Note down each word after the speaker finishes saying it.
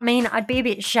mean, I'd be a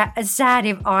bit sad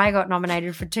if I got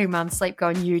nominated for 2 months sleep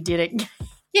going, you did it.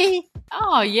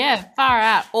 Oh, yeah, far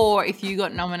out. Or if you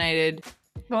got nominated.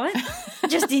 What?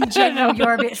 Just in general,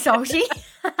 you're a bit salty.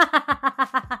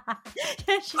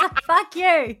 She's like, fuck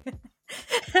you.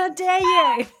 How dare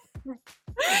you? No,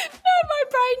 my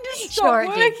brain just stopped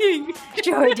working.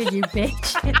 Sure it did, you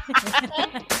bitch.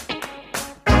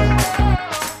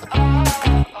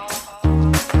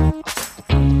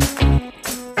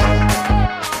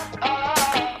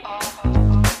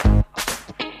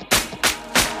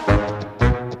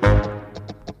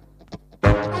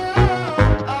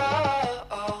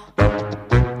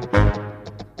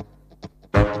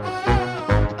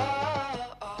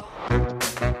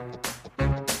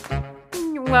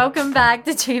 Welcome back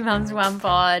to Two Mums, One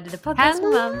Pod, the podcast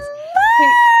for mums.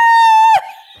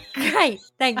 Great,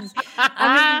 thanks.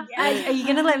 Are you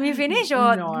going to let me finish,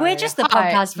 or No, we're just the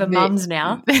podcast for mums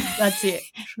now? That's it.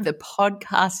 The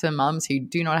podcast for mums who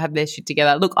do not have their shit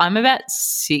together. Look, I'm about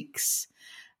 6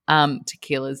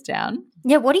 tequilas down.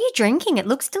 Yeah, what are you drinking? It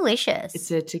looks delicious.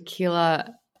 It's a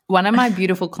tequila. One of my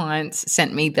beautiful clients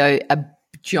sent me a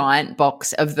giant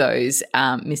box of those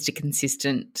Mr.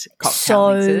 Consistent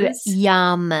cocktail mixes.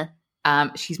 Yum.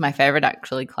 She's my favorite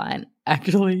client.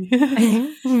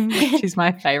 She's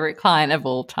my favorite client of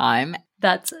all time.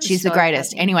 She's the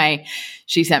greatest. Funny. Anyway,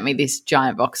 she sent me this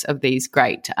giant box of these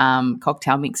great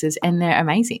cocktail mixes, and they're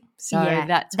amazing. So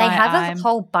that's why they have a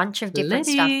whole bunch of different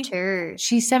stuff too.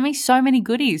 She sent me so many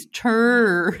goodies. That's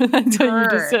what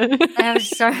you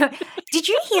just said. Did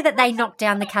you hear that they knocked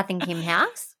down the Kath and Kim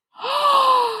house?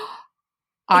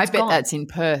 I bet that's in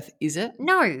Perth, is it?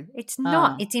 No, it's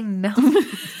not. It's in Melbourne.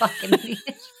 Fucking idiot.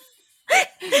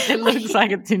 It looks like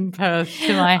it's in Perth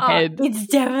to my head. It's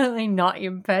definitely not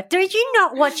in Perth. Did you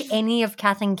not watch any of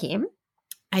Kath and Kim?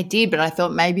 I did, but I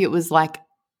thought maybe it was set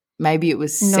in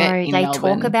Melbourne. No, they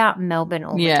talk about Melbourne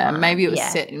all the time. Yeah, maybe it was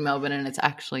set in Melbourne and it's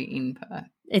actually in Perth.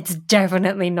 It's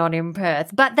definitely not in Perth.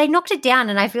 But they knocked it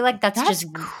down, and I feel like that's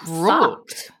just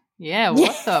crooked. Yeah,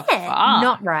 what the fuck?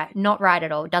 Not right. Not right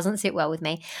at all. Doesn't sit well with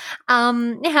me.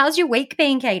 How's your week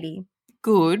been, Katie?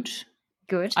 Good.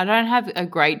 Good. I don't have a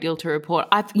great deal to report.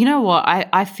 You know what?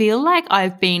 I feel like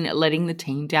I've been letting the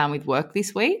team down with work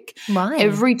this week. Why?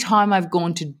 Every time I've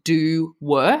gone to do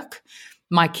work,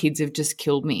 my kids have just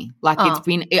killed me. Like I've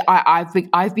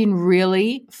been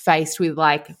really faced with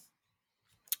like,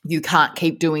 you can't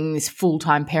keep doing this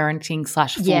full-time parenting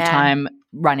 / full-time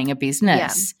running a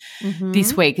business.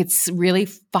 This week. It's really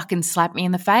fucking slapped me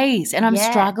in the face, and I'm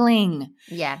struggling.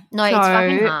 Yeah. No, it's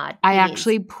fucking hard. I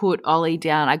actually put Ollie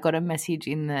down. I got a message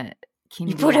in the kindy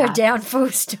You put app. her down, full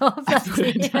stop.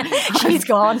 She's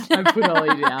gone. I put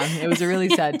Ollie down. It was a really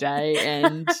sad day,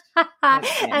 and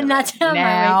that's how now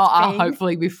my I'll week's been.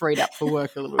 hopefully be freed up for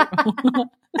work a little bit.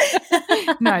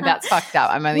 No, that's fucked up.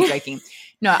 I'm only joking.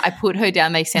 No, I put her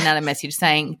down. They sent out a message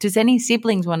saying, does any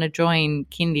siblings want to join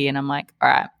kindy? And I'm like, all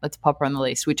right, let's pop her on the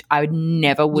list, which I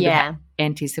would have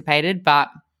anticipated. But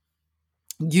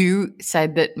you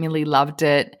said that Millie loved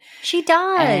it. She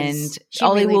does. And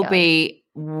Ollie will be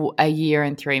a year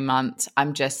and 3 months.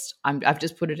 I've just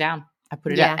put her down. I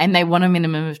put it down. And they want a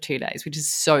minimum of 2 days, which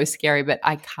is so scary, but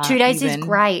I can't 2 days is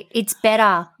great. It's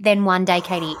better than 1 day,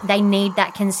 Katie. They need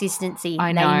that consistency.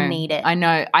 I know. They need it. I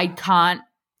know.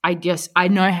 I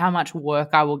know how much work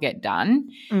I will get done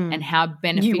and how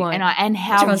benefit You won't. and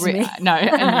how me. No,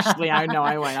 initially I know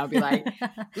I won't. I'll be like,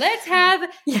 let's have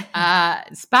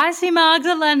spicy mugs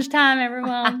at lunchtime,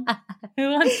 everyone.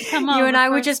 Who wants to come on? You and I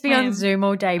would just be on Zoom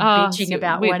all day bitching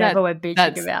about whatever we're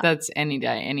bitching about. That's any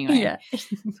day anyway. Yeah.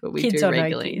 That's what we Kids do or no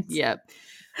regularly. kids. Yep.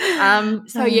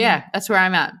 So that's where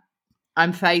I'm at.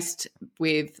 I'm faced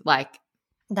with like,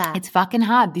 it's fucking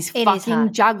hard. This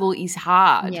fucking juggle is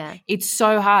hard. Yeah. It's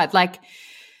so hard. Like,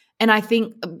 and I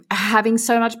think having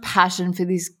so much passion for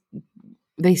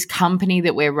this company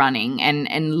that we're running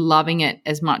and loving it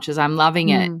as much as I'm loving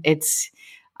it,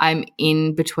 I'm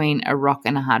in between a rock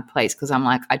and a hard place because I'm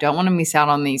like, I don't want to miss out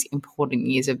on these important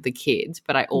years of the kids,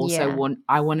 but I also want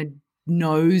to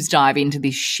nosedive into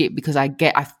this shit because I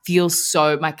feel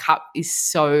so, my cup is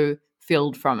so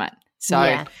filled from it.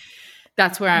 So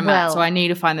that's where I'm at. So I need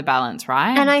to find the balance,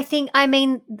 right? And I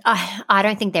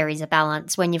don't think there is a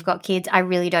balance when you've got kids. I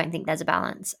really don't think there's a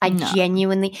balance.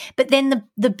 Genuinely. But then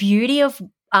the beauty of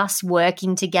us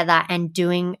working together and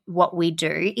doing what we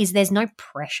do is there's no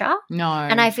pressure. No.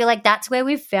 And I feel like that's where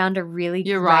we've found a really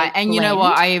You're right. And you know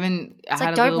what? I had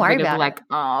like, a little bit of like,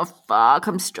 oh, fuck,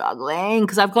 I'm struggling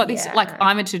because I've got this, like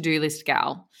I'm a to-do list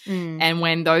gal. And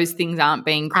when those things aren't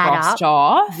being crossed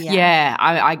off,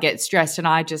 I get stressed and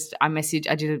I did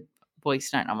a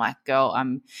voice note and I'm like, girl,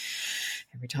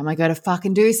 every time I go to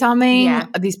fucking do something,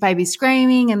 this baby's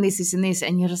screaming and this, and this.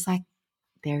 And you're just like,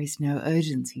 there is no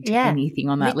urgency to anything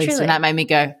on that list. And that made me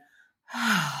go,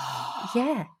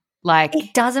 yeah. Like,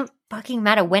 it doesn't fucking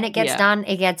matter. When it gets done,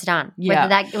 it gets done. Yeah.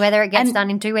 Whether it gets done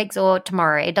in 2 weeks or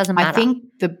tomorrow, it doesn't matter. I think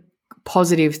the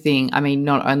positive thing, I mean,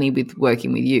 not only with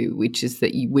working with you, which is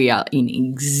that we are in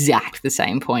exact the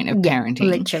same point of parenting,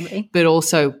 literally, but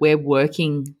also we're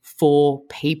working for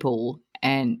people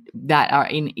and that are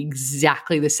in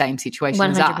exactly the same situation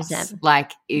 100%. As us.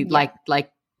 Like,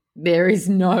 like there is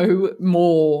no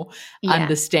more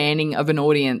understanding of an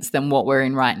audience than what we're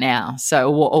in right now.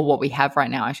 So, or what we have right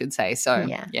now, I should say. So,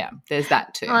 there's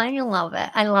that too. I love it.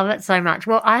 I love it so much.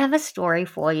 Well, I have a story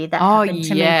for you that happened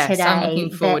to me today. I'm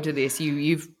looking forward to this.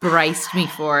 You've braced me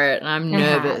for it, and I'm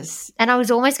nervous. And I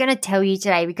was almost going to tell you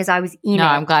today because I was in it.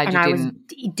 I'm glad you didn't. I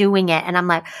was doing it, and I'm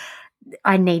like,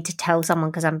 I need to tell someone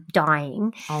because I'm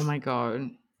dying. Oh my God.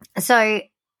 So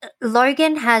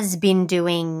Logan has been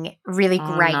doing really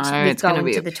great with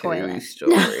going to the toilet.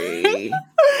 Story.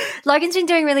 Logan's been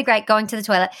doing really great going to the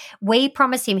toilet. We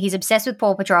promised him, he's obsessed with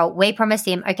Paw Patrol. We promised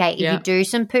him, okay, if you do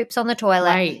some poops on the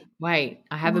toilet. Wait.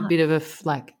 I have a bit of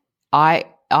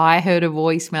I heard a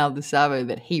voicemail this hour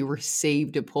that he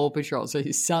received a Paw Patrol, so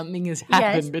something has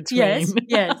happened between. Yes.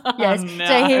 Oh, no.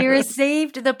 So he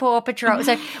received the Paw Patrol.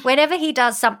 So whenever he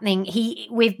does something,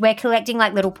 we're collecting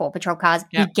like little Paw Patrol cars.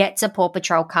 He gets a Paw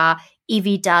Patrol car if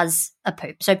he does a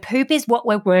poop. So poop is what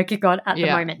we're working on at the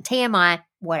moment. TMI,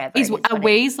 whatever. Are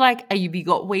wheeze like? Have you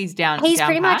got wheeze down? He's down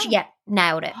pretty pat? much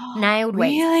nailed it. Nailed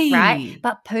really? wheeze, right?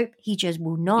 But poop, he just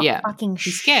will not fucking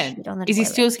He's scared. Shit on the Is toilet.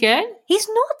 he still scared? He's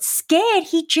not scared.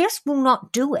 He just will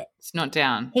not do it. It's not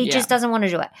down. He just doesn't want to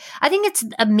do it. I think it's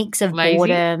a mix of lazy?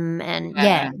 Boredom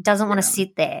and doesn't want to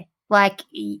sit there. Like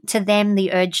to them,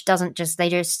 the urge doesn't just,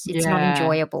 it's not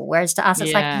enjoyable. Whereas to us,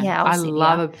 it's like, I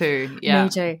love a poo. Yeah. Me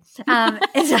too.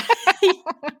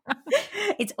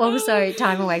 It's also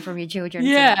time away from your children.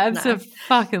 Yeah,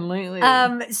 absolutely.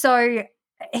 So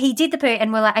he did the poo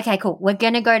and we're like, okay, cool. We're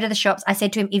going to go to the shops. I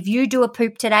said to him, if you do a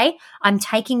poop today, I'm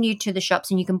taking you to the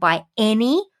shops and you can buy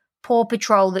any Paw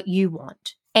Patrol that you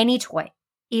want, any toy.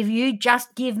 If you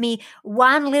just give me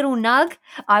one little nug,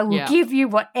 I will give you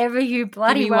whatever you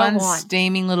bloody well want. One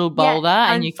steaming little boulder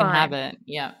and you can have it.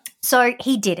 Yeah. So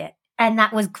he did it and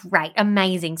that was great,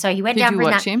 amazing. So he went down. Did you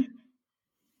watch him?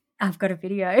 I've got a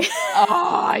video.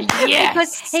 Oh, yes.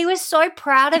 Because he was so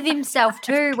proud of himself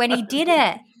too when he did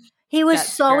it. He was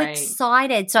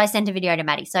excited. So I sent a video to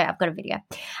Maddie. So I've got a video.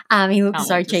 He looks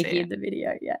so cheeky in the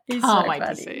video. Yeah, he's so funny.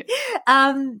 To see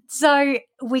it. So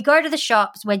we go to the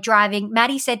shops. We're driving.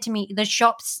 Maddie said to me, the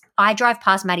shops, I drive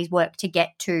past Maddie's work to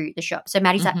get to the shop. So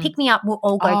Maddie's like, pick me up. We'll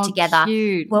all go together.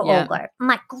 Cute. We'll all go. I'm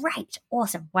like, great,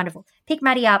 awesome, wonderful. Pick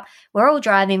Maddie up. We're all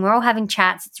driving. We're all having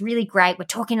chats. It's really great. We're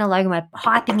talking to Logan. We're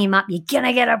hyping him up. You're going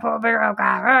to get a Paw Patrol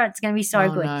car. Oh, it's going to be so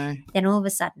good. No. Then all of a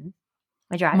sudden,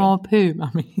 we're driving. More poo,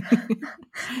 mummy.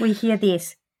 We hear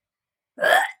this.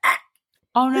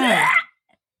 Oh, no.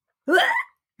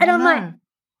 And I'm like,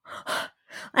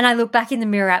 and I look back in the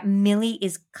mirror. Millie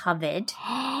is covered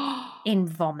in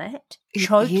vomit,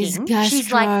 choking.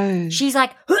 She's like,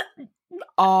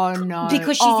 oh, no.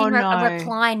 Because she's in a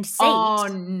reclined seat. Oh,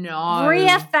 no.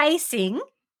 Rear facing.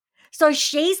 So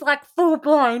she's like full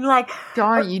blown, like.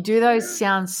 Don't you do those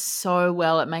sounds so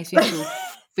well. It makes me feel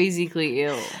physically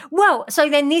ill. Well, so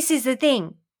then this is the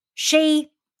thing.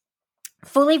 She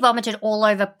fully vomited all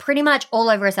over, pretty much all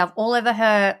over herself, all over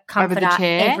her comforter, over the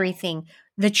chair? Everything.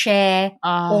 The chair,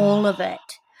 all of it.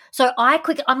 So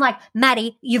I'm like,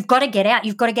 Maddie, you've got to get out.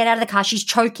 You've got to get out of the car. She's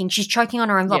choking. She's choking on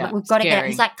her own vomit. Yeah, we've got to get out.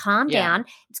 He's like, calm down.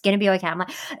 It's going to be okay. I'm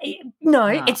like, no,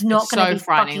 it's not going to be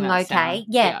fucking okay.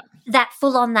 Yeah, that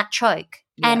full on that choke.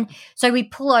 Yeah. And so we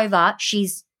pull over.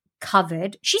 She's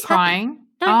covered. She's crying.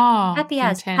 Happy.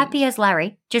 No, happy as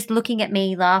Larry, just looking at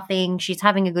me, laughing. She's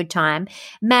having a good time.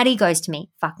 Maddie goes to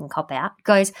me, fucking cop out,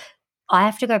 goes, I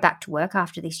have to go back to work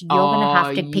after this. You're going to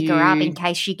have to pick her up in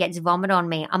case she gets vomit on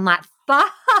me. I'm like,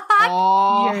 fuck you.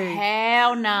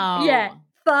 Hell no. Yeah,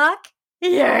 fuck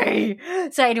you.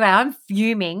 So anyway, I'm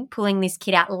fuming, pulling this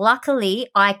kid out. Luckily,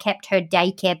 I kept her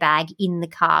daycare bag in the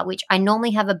car, which I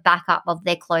normally have a backup of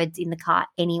their clothes in the car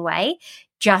anyway,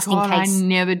 just in case. I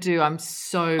never do. I'm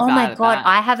so bad. Oh my God. That.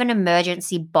 I have an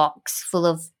emergency box full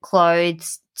of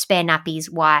clothes, spare nappies,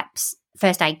 wipes,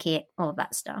 first aid kit, all of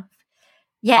that stuff.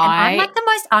 Yeah, and I'm like the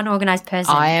most unorganized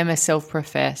person. I am a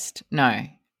self-professed. No,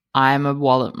 I am a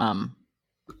wallet mum.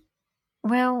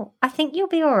 Well, I think you'll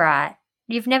be all right.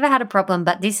 You've never had a problem,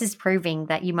 but this is proving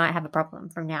that you might have a problem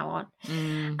from now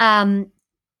on.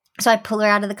 So I pull her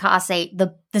out of the car seat.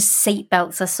 The seat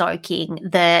belts are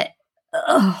soaking.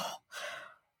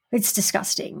 It's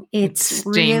disgusting. It's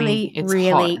steamy. really, It's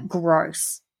really hot.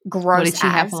 gross. What did she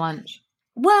have for lunch?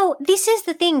 Well, this is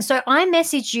the thing. So I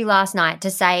messaged you last night to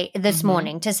say this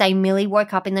morning to say Millie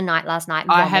woke up in the night last night and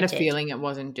vomited. I had a feeling it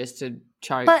wasn't just a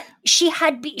choke. But she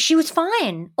was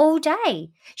fine all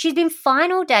day. She's been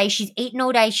fine all day. She's eaten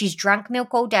all day. She's drunk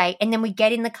milk all day. And then we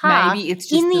get in the car maybe it's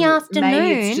just in the afternoon.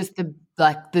 Maybe it's just it's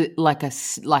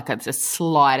the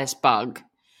slightest bug.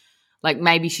 Like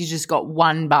maybe she's just got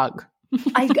one bug.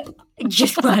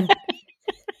 Just one.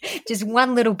 Just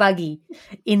one little buggy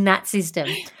in that system.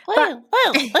 Well.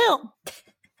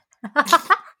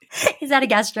 Is that a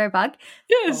gastro bug?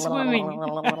 Yeah, swimming.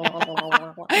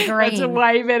 That's a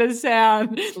way better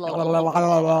sound. Yeah,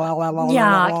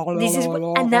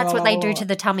 and that's what they do to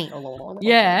the tummy.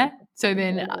 Yeah. So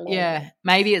then,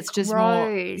 maybe it's just more.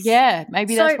 Yeah,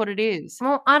 maybe that's what it is.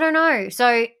 Well, I don't know.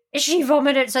 So she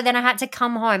vomited. So then I had to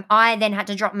come home. I then had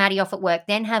to drop Maddie off at work.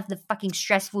 Then have the fucking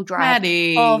stressful drive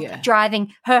of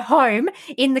driving her home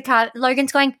in the car.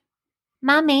 Logan's going,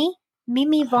 "Mummy,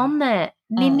 Mimi vomit.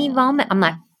 Mimi vomit." I'm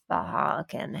like,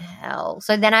 fucking hell.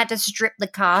 So then I had to strip the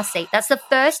car seat. That's the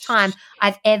first time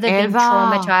I've ever been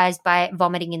traumatized by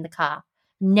vomiting in the car.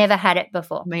 Never had it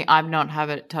before. I've not have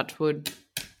it, touch wood.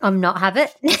 I'm not have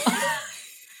it.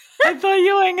 I thought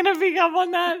you weren't going to pick up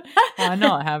on that. I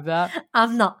not have that.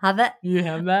 I'm not have it. You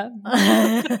have that.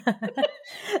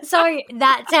 So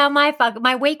that's how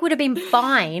my week would have been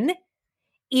fine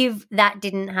if that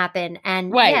didn't happen.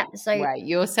 And wait,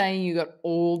 you're saying you got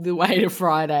all the way to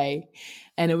Friday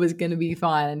and it was going to be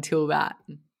fine until that.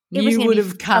 You would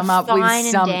have come up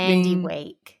with something. Dandy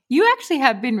week. You actually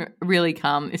have been really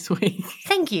calm this week.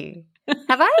 Thank you.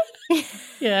 Have I?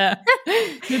 Yeah.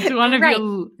 It's one of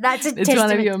your. That's a it's testament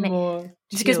one of your to me. more.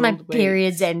 Just because my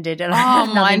periods ended and I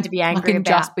have nothing to be angry about.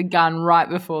 Just begun right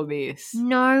before this.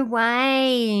 No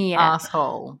way.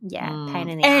 Asshole. Yeah, pain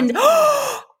in the ass. And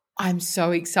I'm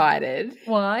so excited.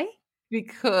 Why?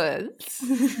 Because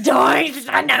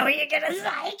I know what you're gonna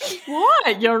say.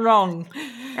 What? You're wrong.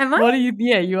 Am I? What are you?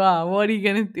 Yeah, you are. What are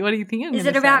you thinking? Is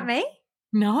it about me?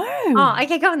 No. Oh,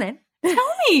 okay, go on then. Tell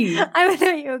me. I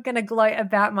thought you were going to gloat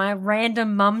about my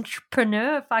random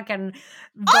mumpreneur fucking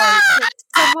vote.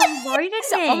 Someone voted me.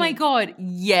 Oh, my God.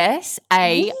 Yes.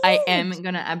 I am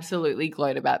going to absolutely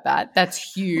gloat about that. That's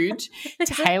huge.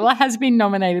 Taylor has been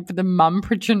nominated for the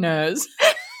Mumpreneurs.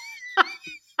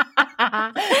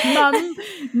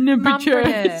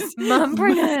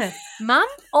 Mumpreneur.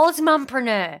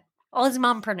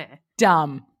 Osmumpreneur.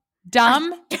 Dumb.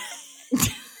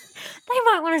 They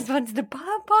might want to sponsor the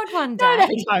pod one day. No,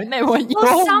 they don't. They want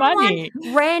your money.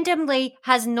 Randomly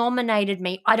has nominated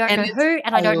me. I don't know who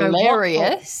and I don't know what.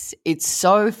 Hilarious. It's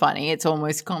so funny. It's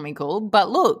almost comical. But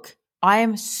look, I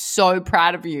am so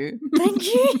proud of you. Thank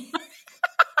you.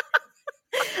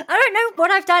 I don't know what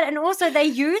I've done, and also they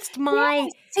used my.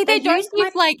 See, they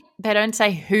don't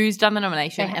say who's done the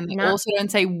nomination, and they also don't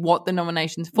say what the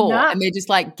nomination's for, and they're just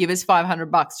like, give us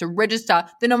 $500 to register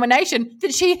the nomination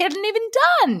that she hadn't even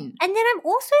done. And then I'm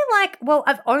also like, well,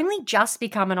 I've only just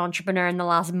become an entrepreneur in the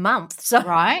last month, so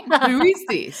right? Who is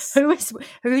this?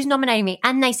 who's nominating me?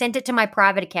 And they sent it to my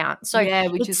private account, so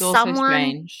which is also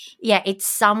strange. Yeah, it's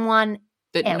someone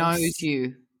that else. knows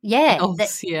you. Yeah.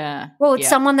 Well, it's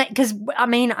someone that, because, I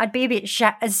mean, I'd be a bit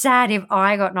sad if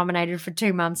I got nominated for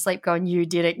 2 months sleep going, you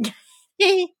did it.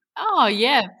 Oh,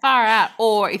 yeah, far out.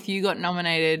 Or if you got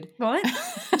nominated. What?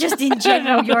 Just in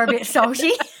general, you're a bit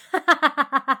salty.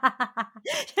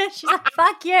 She's like,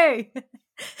 fuck you.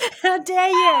 How dare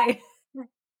you? No,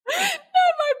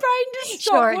 my brain just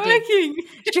stopped working.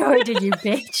 Sure it did, you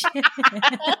bitch.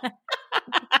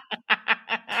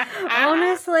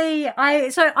 Honestly, I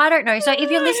don't know. So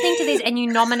if you're listening to this and you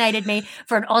nominated me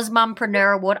for an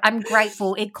Osmumpreneur Award, I'm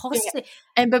grateful. It costs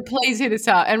but please hit us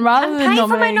up. And rather than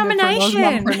nominating me for an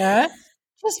Osmumpreneur,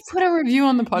 just put a review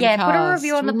on the podcast. Yeah, put a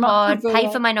review on the pod.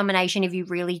 Pay for my nomination if you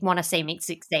really want to see me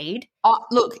succeed.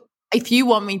 Look, if you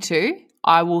want me to,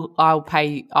 I'll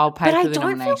pay for the nomination. But I don't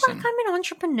feel like I'm an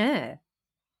entrepreneur.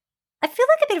 I feel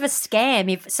like a bit of a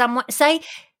scam if someone say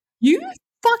you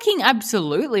fucking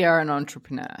absolutely are an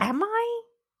entrepreneur. Am I?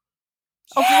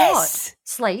 Yes. What?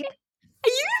 Sleep? Are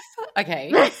you? Okay.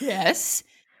 Yes.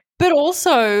 But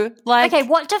also, like. Okay,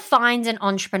 what defines an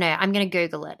entrepreneur? I'm going to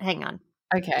Google it. Hang on.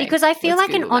 Okay. Because I feel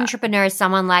like an entrepreneur is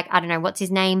someone like, I don't know, what's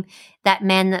his name? That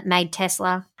man that made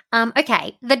Tesla.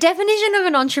 Okay. The definition of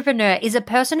an entrepreneur is a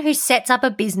person who sets up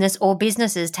a business or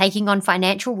businesses taking on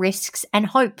financial risks and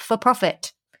hope for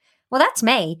profit. Well, that's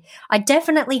me. I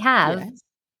definitely have. Yes.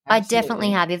 I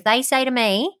definitely have. If they say to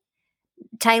me,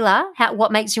 Taylor,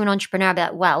 what makes you an entrepreneur? I'll be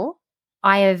like, well,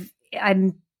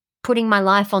 I'm putting my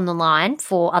life on the line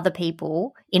for other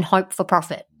people in hope for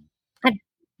profit.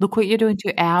 Look what you're doing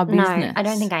to our business. No, I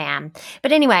don't think I am.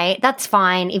 But anyway, that's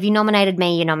fine. If you nominated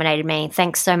me, you nominated me.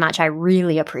 Thanks so much. I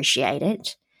really appreciate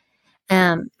it.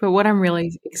 But what I'm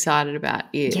really excited about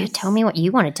is... Yeah, tell me what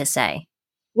you wanted to say.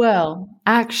 Well,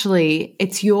 actually,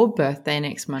 it's your birthday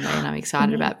next Monday and I'm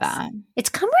excited about that. It's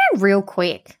come around real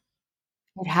quick.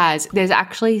 It has. There's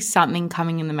actually something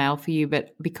coming in the mail for you,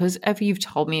 but because of you've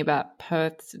told me about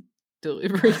Perth's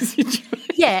delivery situation.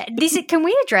 Yeah, can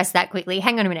we address that quickly?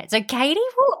 Hang on a minute. So Katie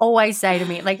will always say to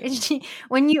me, like,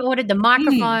 when you ordered the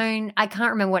microphone, I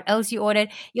can't remember what else you ordered.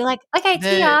 You're like, okay, it's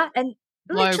here, and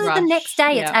literally the next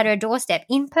day it's at her doorstep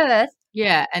in Perth.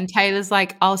 Yeah, and Taylor's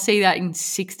like, I'll see that in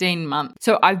 16 months.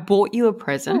 So I bought you a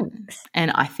present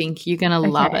and I think you're going to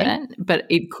love it, but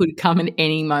it could come at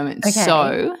any moment. Okay.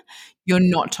 So you're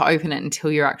not to open it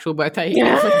until your actual birthday.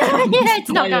 Yeah, it's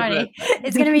not going to.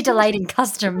 It's going to be delayed in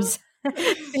customs.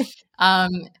 Fully.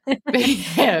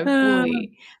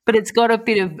 But it's got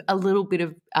a little bit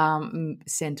of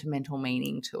sentimental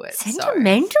meaning to it.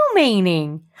 Sentimental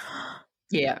meaning?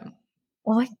 Yeah.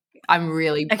 Oh, I'm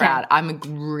really proud. I'm a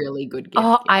really good gift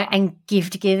giver. And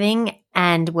gift giving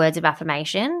and words of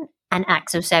affirmation and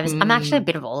acts of service. I'm actually a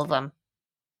bit of all of them.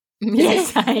 Yeah,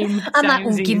 same. I'm like,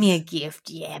 well, give me a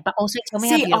gift, but also tell me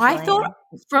how beautiful I thought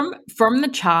from the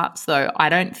charts though, I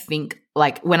don't think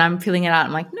like when I'm filling it out,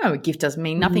 I'm like, no, a gift doesn't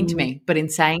mean nothing to me. But in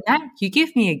saying that, you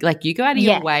give me you go out of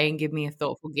your way and give me a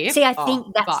thoughtful gift. See, I think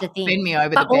that's the thing. Send me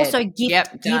over but the bed. Also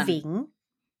gift giving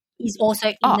is also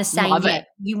in the same way.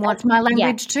 You want That's my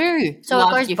language too. So love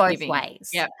it goes both giving. Ways.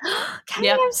 Yep.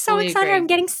 Katie, I'm so excited. Agree. I'm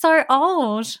getting so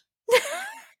old.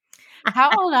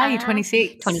 How old are you?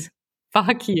 26? 20.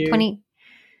 Fuck you.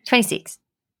 26.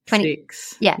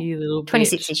 26. Yeah. You little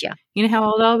 26 bitch. this year. You know how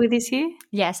old I'll be this year?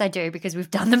 Yes, I do, because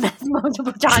we've done the math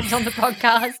multiple times on the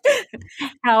podcast.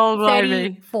 How old will I be?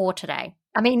 34 today.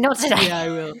 I mean, not today. Yeah, I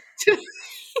will.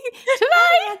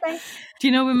 Today? Do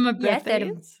you know when my birthday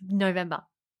is? November.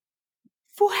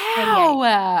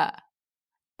 Wow.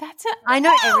 I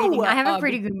know everything. I have a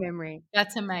pretty good memory.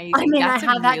 That's amazing. I mean, I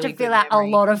have had to fill out a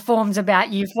lot of forms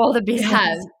about you for the business. It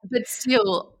has, but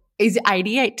still, is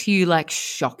 88 to you like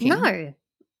shocking? No.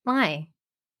 Why?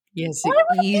 Yes, Why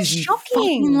it is. You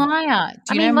fucking liar.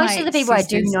 I mean, most of the people I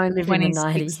do know live in the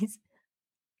 90s.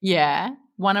 Yeah.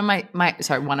 One of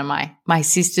my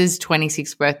sister's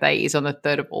 26th birthday is on the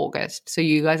 3rd of August. So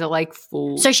you guys are like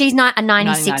full. So she's a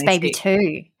 96 baby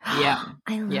too. Yeah.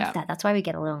 I love that. That's why we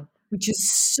get along. Which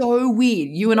is so weird.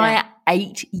 You and I are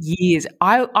 8 years.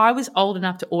 I was old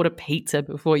enough to order pizza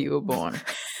before you were born.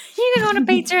 You can order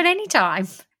pizza at any time.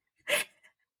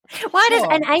 Why does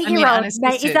an 8-year-old, is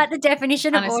that the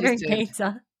definition of ordering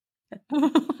pizza?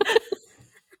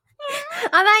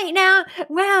 I'm 8 now.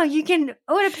 Wow, you can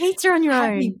order pizza on your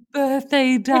own. Happy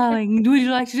birthday, darling. Would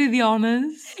you like to do the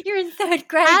honours? You're in 3rd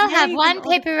grade. I'll have 1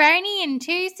 pepperoni and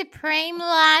 2 supreme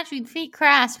large with thick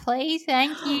crust, please.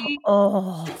 Thank you.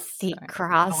 Oh, thick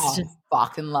crust.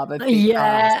 Fucking love it. Thick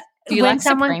crust. Do you like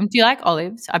supreme? Do you like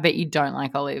olives? I bet you don't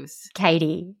like olives.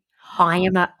 Katie, I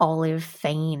am an olive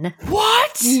fiend.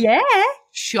 What? Yeah.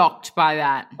 Shocked by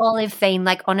that. Olive fiend.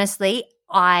 Like, honestly,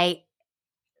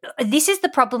 this is the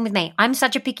problem with me. I'm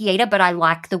such a picky eater, but I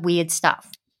like the weird stuff.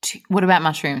 What about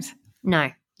mushrooms?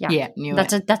 No. Yeah, knew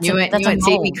that's it. That's knew a it.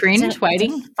 See me cringe it's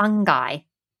waiting? It's a fungi.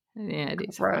 Yeah, it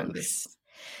is. Gross.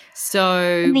 So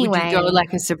anyway, would you go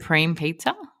like a supreme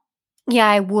pizza? Yeah,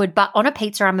 I would. But on a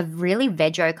pizza, I'm a really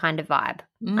veggie kind of vibe.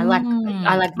 I like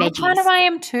veggies. Kind of I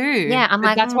am too. Yeah, I'm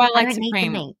like, that's why I like don't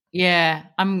supreme. Need the meat.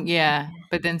 Yeah.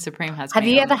 But then supreme has. Have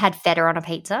you ever had feta on a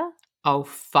pizza? Oh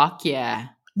fuck yeah!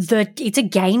 It's a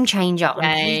game changer on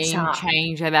pizza. Game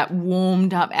changer, that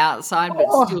warmed up outside but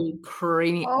still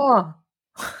creamy.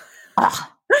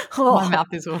 My mouth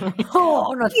is watering.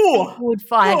 On a thick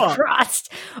wood-fired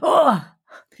crust.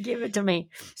 Give it to me.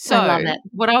 So I love it.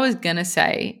 What I was going to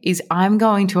say is I'm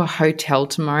going to a hotel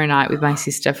tomorrow night with my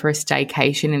sister for a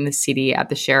staycation in the city at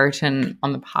the Sheraton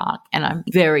on the park, and I'm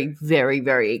very, very,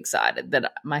 very excited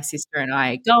that my sister and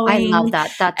I are going. I love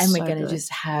that. And we're going to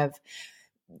just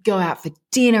go out for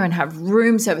dinner and have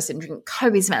room service and drink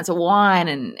copious amounts of wine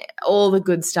and all the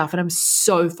good stuff. And I'm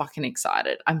so fucking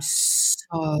excited. I'm so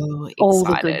excited. All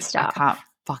the good stuff. I can't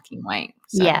fucking wait.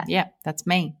 So, yeah, that's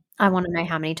me. I want to know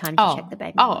how many times you check the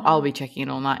baby. Oh, I'll be checking it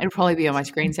all night. It'll probably be on my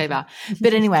screensaver.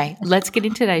 But anyway, let's get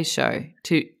into today's show.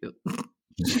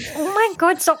 Oh my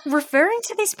God, stop referring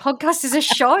to this podcast as a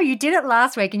show. You did it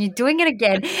last week and you're doing it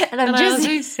again. And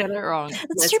I said it wrong.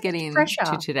 Let's get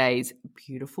into today's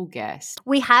beautiful guest.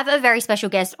 We have a very special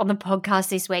guest on the podcast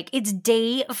this week. It's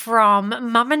Dee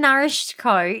from Mama Nourished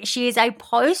Co. She is a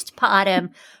postpartum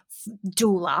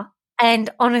doula. And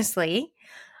honestly,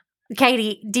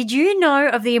 Katie, did you know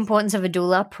of the importance of a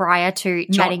doula prior to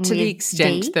chatting Not to the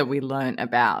extent Dee? that we learn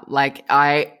about. Like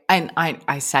I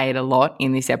say it a lot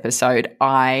in this episode.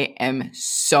 I am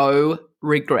so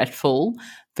regretful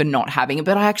for not having it,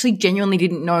 but I actually genuinely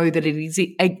didn't know that it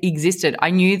existed.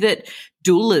 I knew that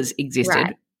doulas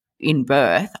existed in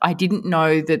birth. I didn't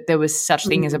know that there was such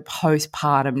thing as a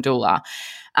postpartum doula.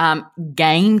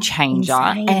 Game changer.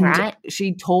 Insane, and right?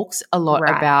 she talks a lot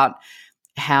about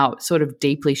how sort of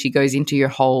deeply she goes into your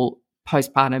whole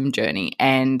postpartum journey.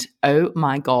 And oh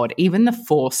my God, even the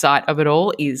foresight of it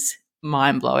all is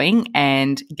mind-blowing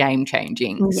and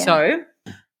game-changing. Yeah. So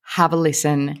have a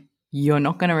listen. You're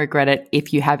not going to regret it.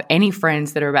 If you have any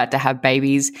friends that are about to have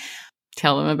babies,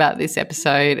 tell them about this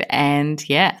episode and,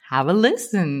 yeah, have a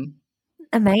listen.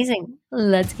 Amazing.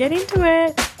 Let's get into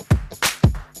it.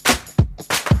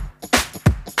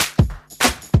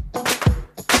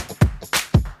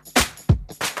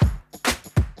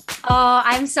 Oh,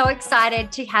 I'm so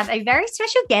excited to have a very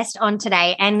special guest on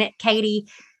today. And Katie,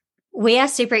 we are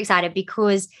super excited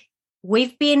because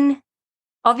we've been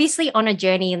obviously on a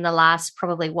journey in the last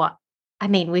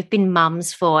we've been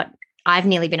mums I've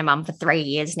nearly been a mum for 3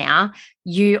 years now.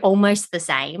 You almost the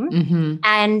same. Mm-hmm.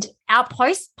 And our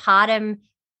postpartum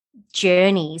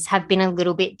journeys have been a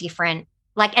little bit different.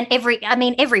 Every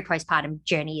postpartum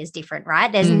journey is different, right?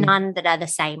 There's none that are the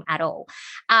same at all.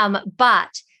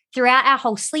 But throughout our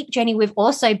whole sleep journey, we've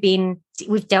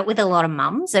dealt with a lot of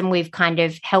mums and we've kind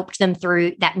of helped them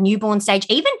through that newborn stage.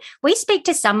 Even we speak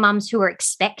to some mums who are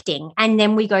expecting and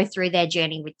then we go through their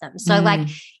journey with them. So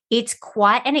it's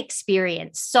quite an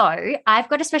experience. So I've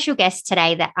got a special guest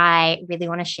today that I really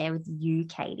want to share with you,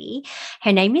 Katie.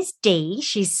 Her name is Dee.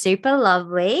 She's super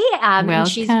lovely. And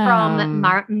she's from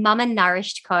Mama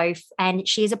Nourished Co. And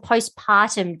she's a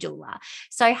postpartum doula.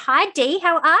 So hi, Dee.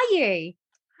 How are you?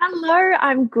 Hello,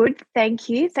 I'm good. Thank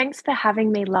you. Thanks for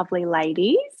having me, lovely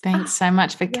ladies. Thanks so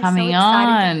much for coming so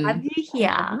on. To have you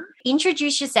here.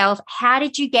 Introduce yourself. How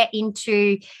did you get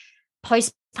into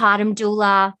postpartum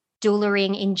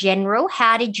doulaing in general?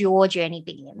 How did your journey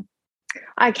begin?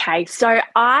 Okay, so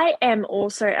I am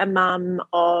also a mum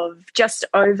of just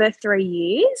over 3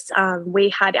 years. We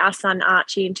had our son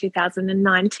Archie in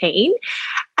 2019.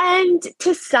 And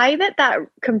to say that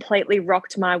completely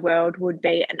rocked my world would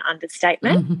be an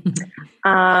understatement.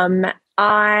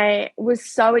 I was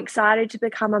so excited to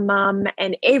become a mum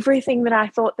and everything that I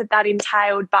thought that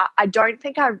entailed, but I don't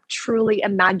think I truly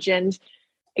imagined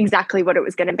exactly what it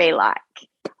was going to be like.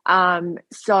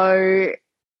 So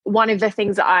one of the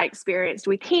things that I experienced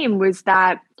with him was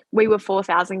that we were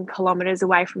 4,000 kilometres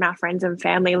away from our friends and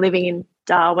family living in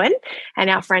Darwin, and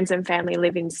our friends and family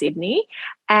live in Sydney.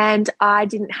 And I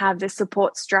didn't have the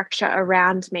support structure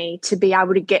around me to be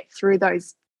able to get through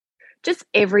those just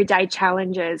everyday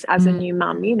challenges as a new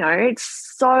mum. You know, it's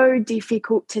so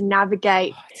difficult to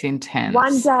navigate. It's intense.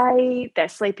 One day they're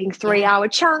sleeping 3-hour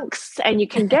chunks and you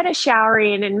can get a shower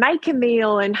in and make a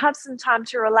meal and have some time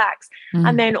to relax.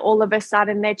 And then all of a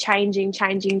sudden they're changing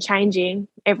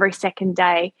every second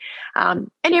day.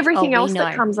 And everything else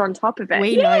that comes on top of it.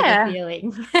 We know the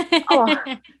feeling.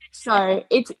 So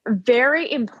it's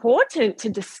very important to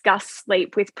discuss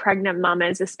sleep with pregnant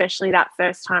mamas, especially that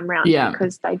first time round,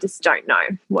 because they just don't know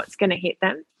what's going to hit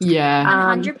them. Yeah.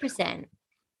 100%.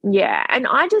 Yeah. And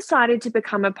I decided to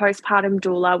become a postpartum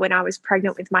doula when I was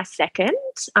pregnant with my second.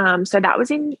 So that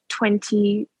was in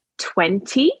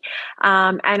 2020.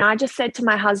 And I just said to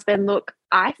my husband, look,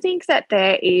 I think that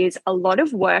there is a lot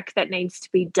of work that needs to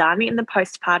be done in the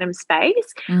postpartum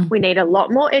space. We need a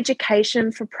lot more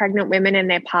education for pregnant women and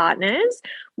their partners.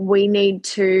 We need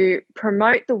to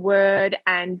promote the word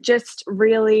and just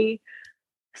really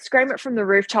scream it from the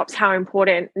rooftops how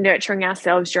important nurturing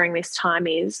ourselves during this time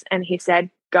is. And he said,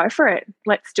 go for it.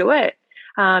 Let's do it.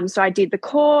 So I did the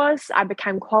course, I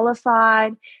became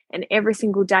qualified, and every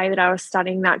single day that I was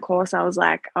studying that course, I was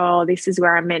like, oh, this is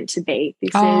where I'm meant to be. This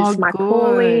is my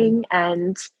calling.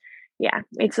 And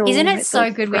it's all. Isn't it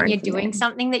so good when you're doing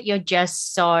something that you're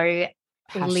just so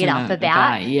passionate, lit up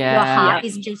about? Yeah. Your heart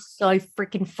is just so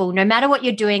freaking full. No matter what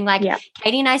you're doing,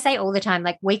 Katie and I say all the time,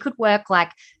 we could work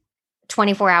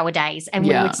 24-hour days and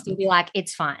we would still be like,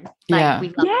 it's fine. We love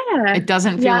it. It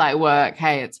doesn't feel like work.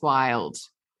 Hey, it's wild.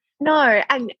 No,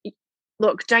 and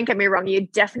look, don't get me wrong, you're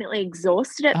definitely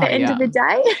exhausted at the end of the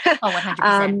day.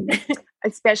 100%.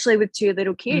 Especially with 2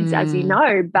 little kids, as you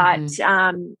know. But,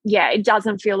 it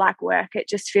doesn't feel like work. It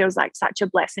just feels like such a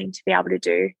blessing to be able to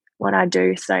do what I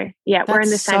do. So, we're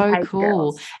in the same page, cool.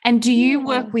 Girls. And do you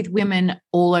work with women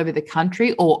all over the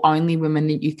country or only women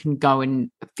that you can go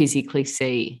and physically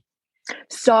see?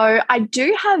 So I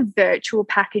do have virtual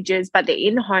packages, but the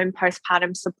in-home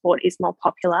postpartum support is more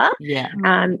popular. Yeah.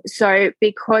 So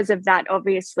because of that,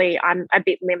 obviously, I'm a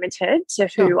bit limited to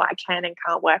who I can and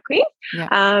can't work with.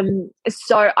 Yeah.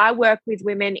 So I work with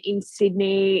women in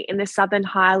Sydney, in the Southern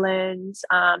Highlands,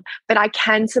 but I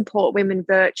can support women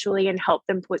virtually and help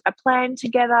them put a plan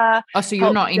together. Oh, so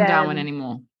you're not in Darwin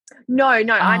anymore? No,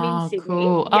 I'm in Sydney.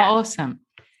 Cool. Yeah. Oh, awesome.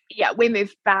 Yeah, we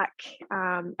moved back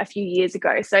a few years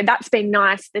ago. So that's been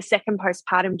nice. The second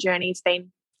postpartum journey has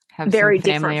been very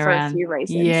different for a few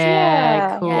reasons.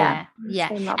 Yeah, cool.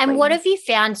 Yeah. And what have you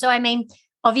found? So, I mean,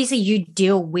 obviously you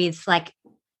deal with like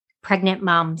pregnant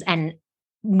mums and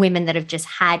women that have just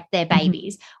had their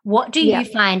babies. What do you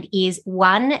find is,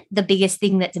 one, the biggest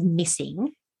thing that's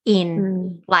missing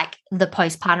in like the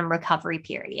postpartum recovery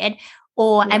period?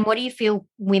 And what do you feel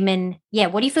women,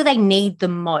 what do you feel they need the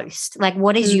most? Like,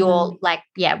 what is your, like,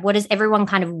 what does everyone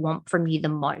kind of want from you the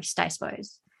most, I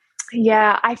suppose?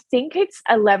 Yeah, I think it's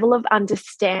a level of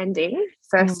understanding,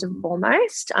 first and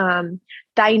foremost.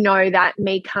 They know that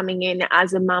me coming in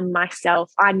as a mum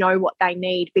myself, I know what they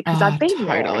need because I've been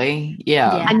totally there.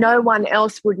 Yeah. And no one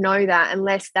else would know that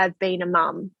unless they've been a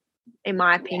mum, in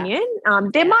my opinion.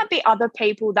 There might be other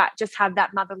people that just have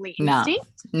that motherly instinct.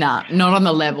 Not on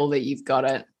the level that you've got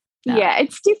it. Yeah,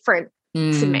 it's different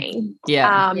to me.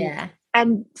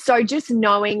 And so just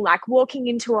knowing, like walking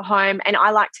into a home, and I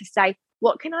like to say,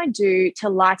 what can I do to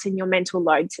lighten your mental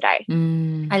load today?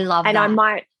 I love and that. I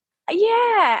might, and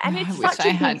it's I wish such a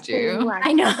I had big you. thing, like,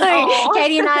 I know.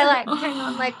 Katie and I like, hang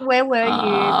on, like, where were you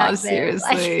back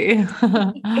seriously. there?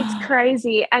 Like, it's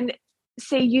crazy. And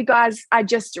see, you guys are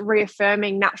just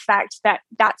reaffirming that fact that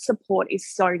support is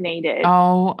so needed.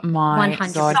 Oh my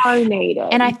 100%. God. So needed.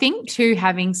 And I think too,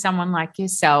 having someone like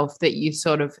yourself that you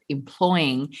sort of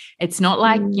employing, it's not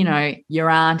like, you know, your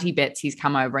auntie Betsy's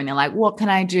come over and they're like, what can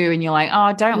I do? And you're like,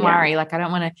 oh, don't worry. Like, I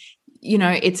don't want to, you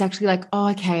know, it's actually like, oh,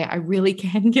 okay, I really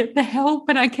can get the help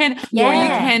and I can, or you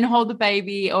can hold the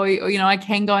baby or, you know, I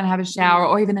can go and have a shower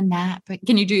or even a nap.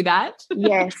 Can you do that?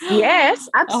 Yes,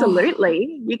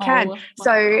 absolutely. You can.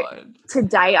 So God.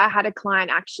 Today I had a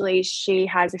client, actually, she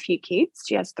has a few kids.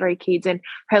 She has 3 kids and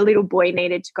her little boy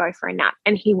needed to go for a nap.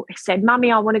 And he said,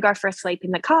 Mummy, I want to go for a sleep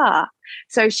in the car.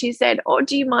 So she said, oh,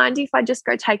 do you mind if I just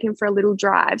go take him for a little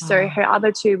drive? So her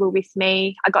other 2 were with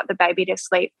me. I got the baby to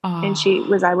sleep and she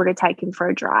was able to take him for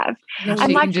a drive. And so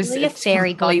like just really a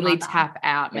fairy completely godmother. tap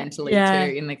out mentally too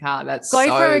in the car. That's go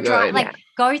so for a good. drive, like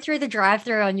go through the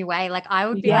drive-through on your way. Like I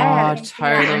would be Yeah. like,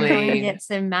 totally. I'm going to get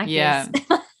some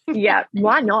Macca's. Yeah,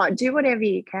 why not? Do whatever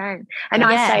you can. And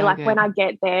I say, like, when I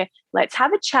get there, let's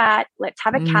have a chat. Let's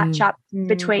have a catch up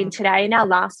between today and our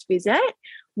last visit.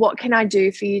 What can I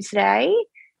do for you today?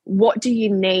 What do you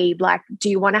need? Like, do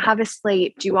you want to have a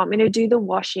sleep? Do you want me to do the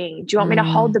washing? Do you want me to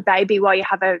hold the baby while you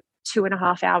have a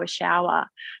 2.5-hour shower?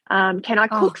 Can I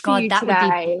cook for you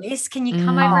today? Would be bliss. Can you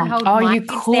come over and hold my kids?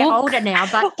 Cook? They're older now,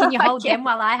 but can you hold them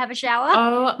while I have a shower?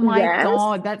 Oh my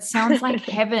God, that sounds like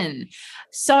heaven.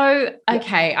 So,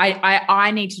 okay,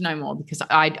 I need to know more because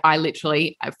I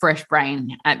literally a fresh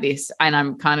brain at this and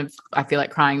I'm kind of, I feel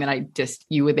like crying that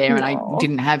you were there and I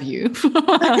didn't have you.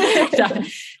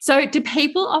 So do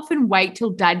people often wait till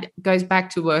dad goes back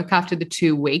to work after the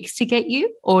 2 weeks to get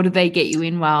you, or do they get you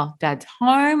in while dad's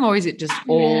home, or is it just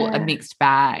all a mixed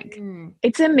bag?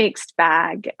 It's a mixed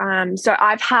bag. So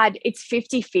it's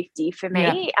 50-50 for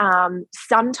me.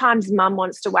 Sometimes mum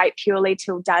wants to wait purely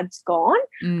till dad's gone.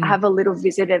 I have a little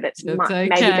visitor that's maybe going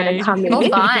to come in. You're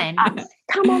fine.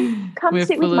 Come We're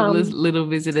sit with full mum. of little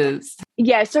visitors.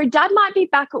 Yeah, so dad might be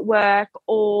back at work,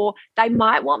 or they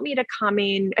might want me to come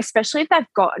in, especially if they've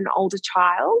got an older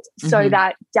child, so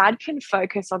that dad can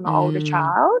focus on the older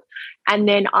child and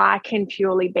then I can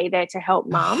purely be there to help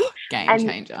mum. Game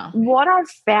changer. What I've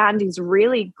found is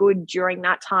really good during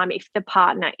that time, if the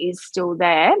partner is still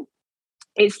there,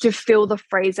 is to fill the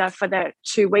freezer for the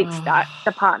 2 weeks that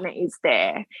the partner is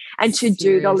there and to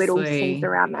do the little things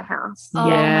around the house. Oh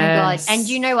my God. And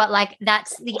you know what? Like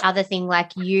that's the other thing.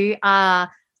 Like you are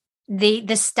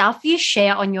the stuff you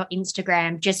share on your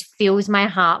Instagram just fills my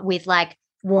heart with like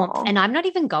warmth. And I'm not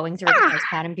even going through the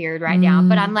postpartum period right now,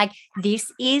 but I'm like,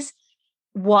 this is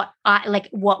what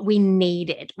we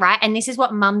needed, right? And this is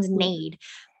what mums need.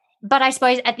 But I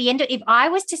suppose at the end, if I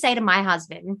was to say to my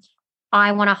husband,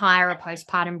 I want to hire a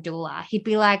postpartum doula, he'd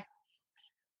be like,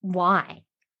 why?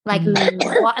 Like,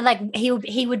 what? Like he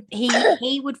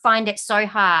would find it so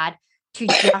hard to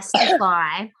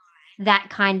justify that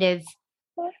kind of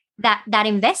that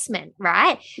investment,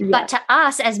 right? But to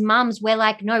us as mums, we're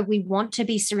like, no, we want to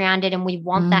be surrounded and we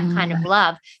want that kind of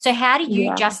love. So how do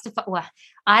you justify? Well,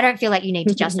 I don't feel like you need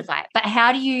to justify it, but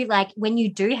how do you, like, when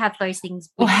you do have those things?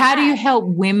 Well, how do you help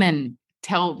women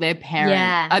tell their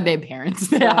parents,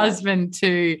 their husband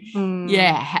to,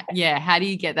 how do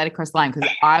you get that across the line? Because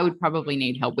I would probably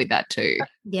need help with that too.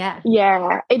 Yeah,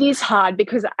 it is hard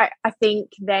because I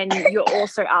think then you're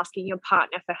also asking your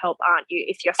partner for help, aren't you?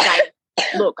 If you're saying,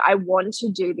 look, I want to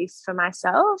do this for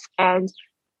myself. And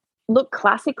look,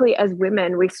 classically as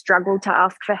women, we struggle to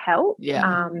ask for help.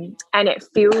 And it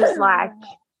feels like,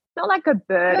 not like a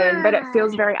burden, but it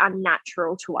feels very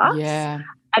unnatural to us.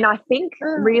 And I think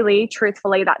really,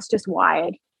 truthfully, that's just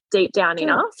wired deep down in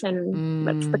us, and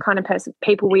that's the kind of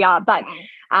people we are. But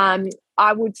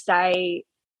I would say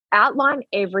outline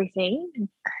everything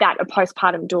that a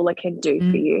postpartum doula can do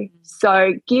for you.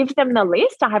 So give them the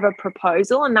list. I have a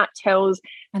proposal, and that tells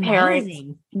parents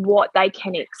what they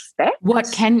can expect.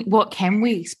 What can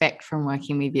we expect from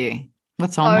working with you?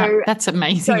 What's on that? That's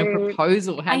amazing. A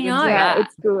proposal. How I know. That?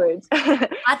 It's good.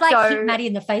 I'd like to hit Maddie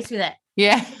in the face with it.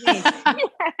 Yeah.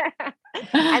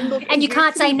 And look, and you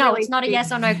can't say no. It's not a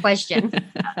yes or no question.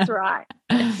 That's right.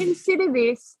 Consider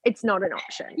this. It's not an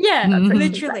option. Yeah,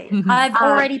 literally. I've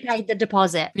already paid the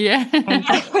deposit. Yeah.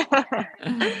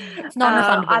 It's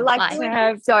not refundable. I like to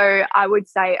have, so I would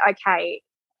say, okay,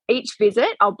 each visit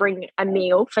I'll bring a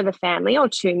meal for the family or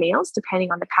 2 meals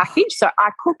depending on the package. So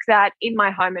I cook that in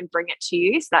my home and bring it to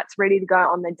you. So that's ready to go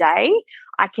on the day.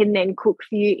 I can then cook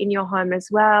for you in your home as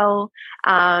well.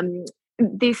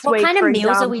 What kind of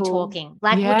meals are we talking?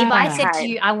 Like if I said to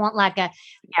you, I want like a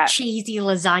cheesy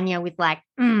lasagna with like,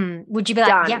 would you be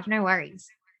like, yeah, no worries?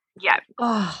 Yeah.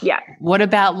 Oh. Yeah. What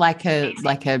about like a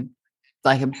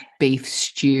beef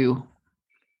stew?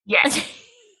 Yes.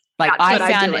 Like I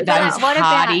found that those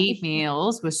hearty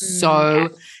meals were so,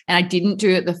 and I didn't do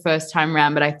it the first time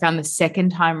round, but I found the second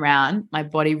time round, my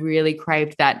body really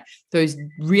craved those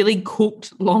really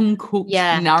cooked, long cooked,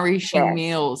 nourishing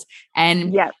meals.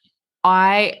 And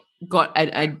I got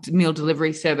a meal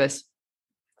delivery service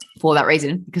for that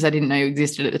reason, because I didn't know you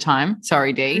existed at the time.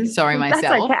 Sorry, Dee. Sorry,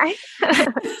 myself. That's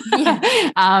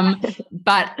okay.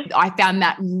 But I found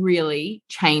that really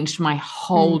changed my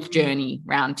whole journey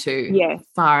round 2. Yeah.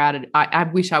 Far out of I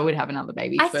wish I would have another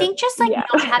baby. I think just like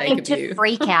not having to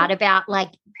freak out about like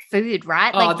food,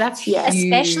 right? Like, that's huge.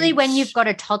 Especially when you've got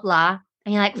a toddler.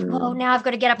 And you're like, oh, now I've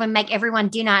got to get up and make everyone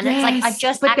dinner. And it's like, I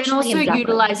just but then also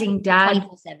utilizing dad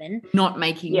 24/7. not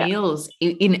making meals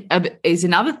is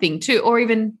another thing too. Or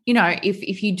even, you know,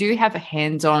 if you do have a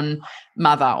hands-on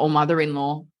mother or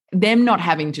mother-in-law, them not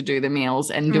having to do the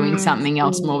meals and doing something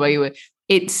else more by you,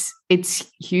 it's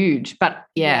huge. But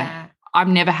I've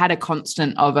never had a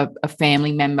constant of a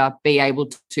family member be able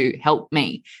to help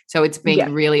me. So it's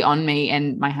been really on me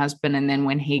and my husband. And then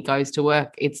when he goes to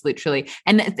work, it's literally,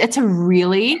 and it's a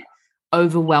really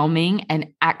overwhelming and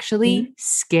actually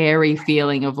scary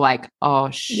feeling of like, oh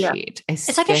shit.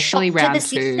 It's like a shock to the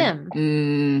system.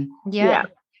 And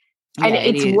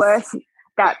it's worse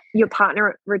that your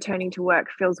partner returning to work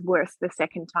feels worse the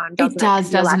second time, doesn't it? It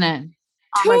does, doesn't it?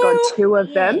 Oh my God, 2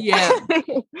 of them.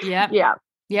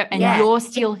 Yep. And you're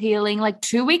still healing. Like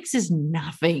 2 weeks is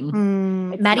nothing.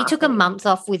 Maddie took a month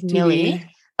off with Millie,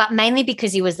 but mainly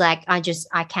because he was like, I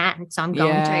can't, so I'm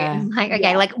going to. I'm like,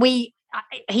 okay, like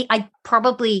I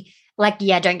probably, like,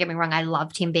 don't get me wrong, I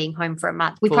loved him being home for a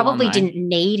month. We probably didn't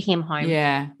need him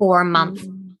home for a month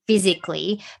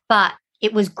physically, but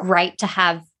it was great to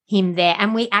have him there.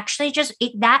 And we actually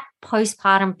that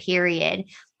postpartum period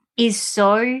is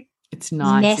so it's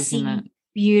nice, messy, isn't it?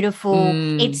 Beautiful.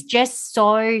 It's just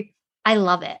so, I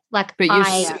love it. Like, but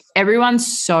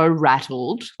everyone's so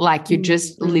rattled, like you're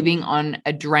just living on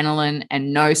adrenaline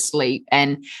and no sleep.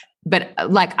 But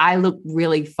like I look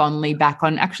really fondly back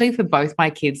on actually for both my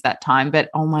kids that time, but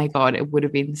oh my God, it would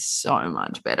have been so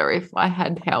much better if I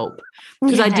had help,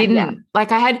 because I didn't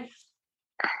like, I had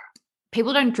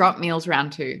people don't drop meals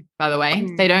round 2, by the way.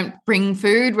 They don't bring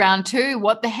food round 2.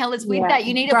 What the hell is with that?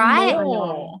 You need it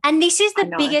more. And this is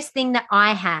the biggest thing that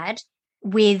I had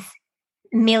with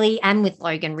Millie and with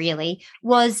Logan really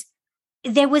was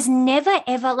there was never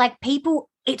ever like people,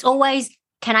 it's always,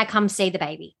 can I come see the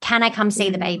baby? Can I come see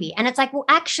the baby? And it's like, well,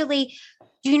 actually,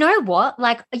 do you know what?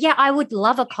 Like, yeah, I would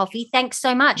love a coffee. Thanks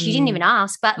so much. You didn't even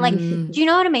ask. But like, do you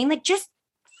know what I mean? Like just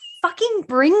fucking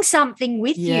bring something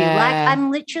with you. Like I'm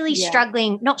literally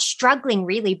not struggling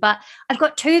really, but I've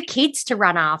got 2 kids to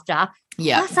run after.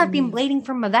 Plus I've been bleeding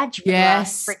from my vag for the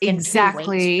last freaking 2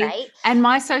 weeks, right? And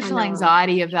my social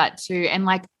anxiety of that too. And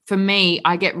like for me,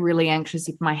 I get really anxious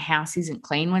if my house isn't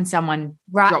clean when someone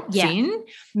drops in.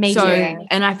 Me so, too.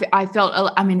 And I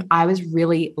felt, I mean, I was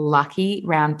really lucky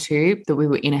round 2 that we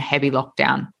were in a heavy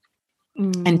lockdown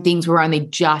and things were only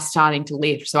just starting to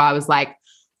lift. So I was like,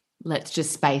 let's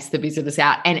just space the visitors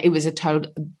out. And it was a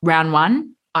total round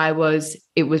 1.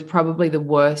 It was probably the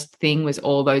worst thing was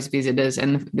all those visitors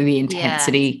and the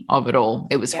intensity of it all.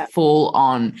 It was full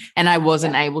on. And I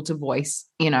wasn't able to voice,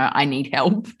 I need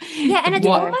help. Yeah. And it's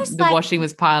almost the washing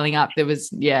was piling up. There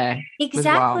was,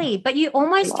 exactly. But you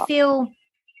almost feel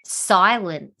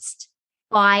silenced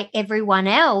by everyone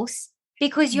else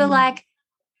because you're like,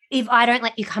 if I don't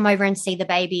let you come over and see the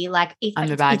baby, like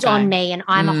it's on me and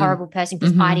I'm a horrible person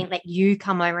because I didn't let you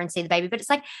come over and see the baby. But it's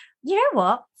like, you know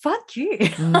what? Fuck you.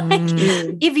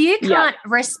 If you can't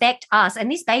respect us,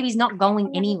 and this baby's not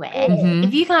going anywhere,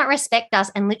 if you can't respect us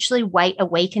and literally wait a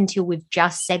week until we've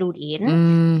just settled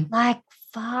in, like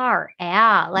far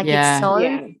out. Like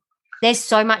it's there's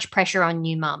so much pressure on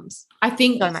new mums. I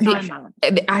think the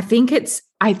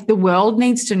world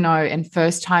needs to know, and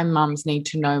first-time mums need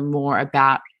to know more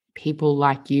about people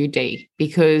like you, Dee,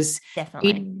 because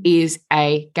it is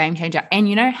a game changer. And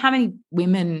you know how many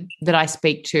women that I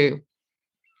speak to,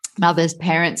 mothers,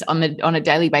 parents on a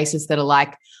daily basis that are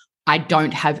like, I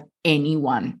don't have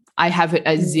anyone. I have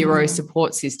a zero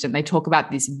support system. They talk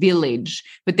about this village,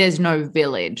 but there's no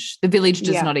village. The village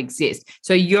does not exist.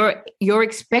 So you're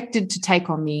expected to take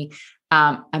on the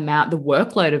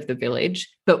workload of the village,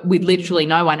 but with literally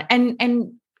no one.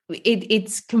 And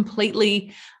it's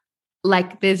completely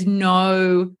like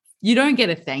you don't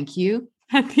get a thank you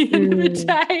at the end of the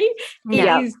day.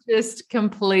 It is just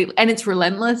complete, and it's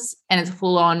relentless and it's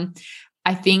full on.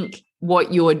 I think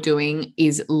what you're doing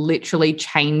is literally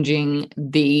changing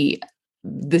the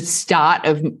start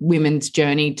of women's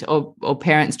journey or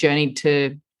parents' journey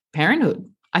to parenthood.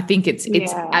 I think it's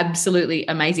absolutely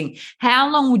amazing. How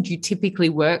long would you typically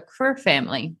work for a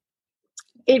family?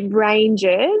 It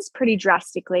ranges pretty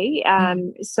drastically.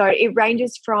 So it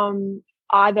ranges from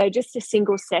either just a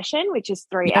single session, which is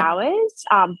 3 hours,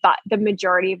 but the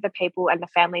majority of the people and the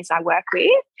families I work with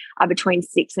are between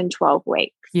 6 and 12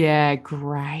 weeks. Yeah,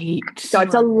 great. So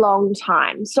it's a long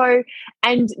time. So,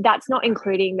 and that's not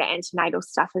including the antenatal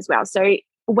stuff as well. So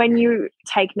when you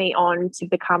take me on to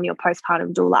become your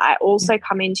postpartum doula, I also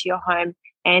come into your home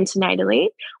antenatally.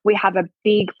 We have a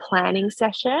big planning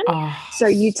session. So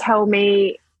you tell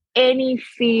me any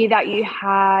fear that you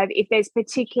have, if there's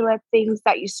particular things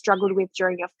that you struggled with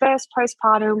during your first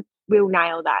postpartum, we'll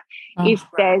nail that. If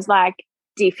there's like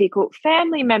difficult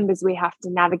family members we have to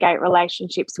navigate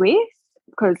relationships with,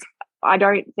 because I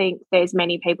don't think there's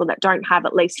many people that don't have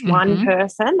at least one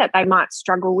person that they might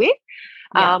struggle with.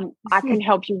 I can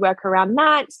help you work around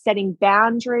that, setting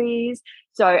boundaries.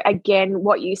 So again,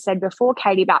 what you said before,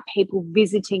 Katie, about people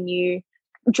visiting you,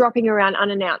 dropping around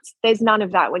unannounced. There's none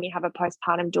of that when you have a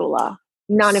postpartum doula.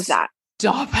 None of that.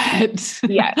 Stop it.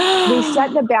 We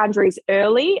set the boundaries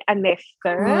early and they're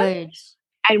firm,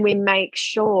 and we make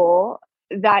sure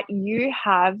that you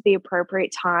have the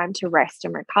appropriate time to rest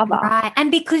and recover. Right.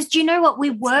 And because do you know what? We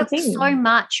work so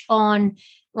much on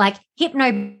like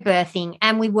hypnobirthing,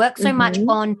 and we work so much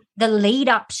on the lead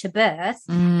up to birth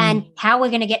and how we're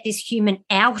going to get this human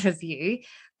out of you.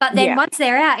 But then once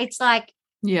they're out, it's like,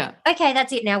 okay,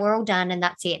 that's it. Now we're all done and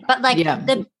that's it. But like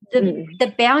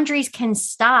the boundaries can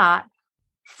start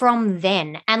from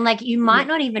then. And like you might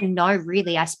not even know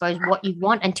really, I suppose, what you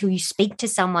want until you speak to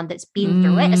someone that's been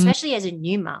through it, especially as a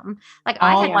new mum. Like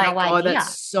I had no idea.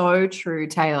 That's so true,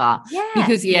 Taylor. Yeah.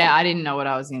 Because I didn't know what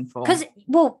I was in for. Because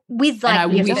with like and I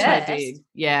your wish first, I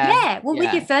did.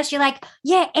 With your first, you're like,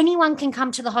 anyone can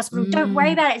come to the hospital. Don't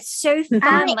worry about it. It's so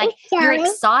fun. Like you're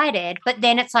excited. But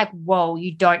then it's like, whoa,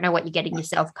 you don't know what you're getting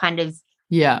yourself kind of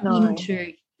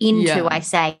into, I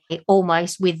say,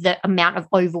 almost with the amount of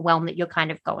overwhelm that you're kind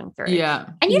of going through. Yeah.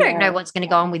 And you don't know what's going to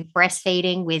go on with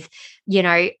breastfeeding, with,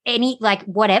 any, like,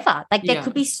 whatever. Like, there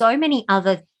could be so many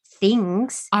other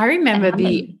things. I remember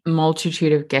the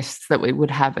multitude of guests that we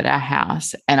would have at our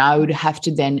house, and I would have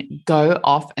to then go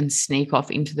off and sneak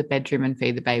off into the bedroom and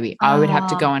feed the baby. I would have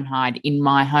to go and hide in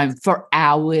my home for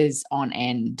hours on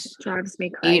end. Drives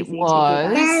me crazy. It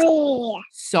was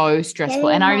so stressful.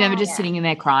 And I remember just sitting in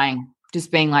there crying. Just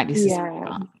being like, this is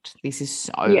fucked. This is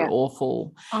so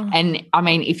awful. And I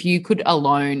mean, if you could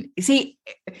alone see,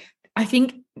 I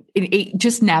think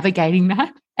just navigating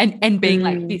that and being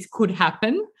like, this could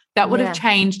happen, that would have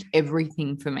changed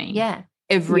everything for me. Yeah.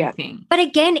 Everything. Yeah. But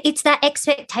again, it's that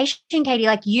expectation, Katie.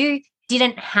 Like you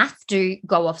didn't have to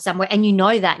go off somewhere, and you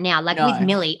know that now. Like with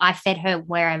Millie, I fed her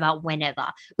wherever, whenever.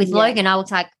 With Logan, I was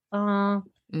like,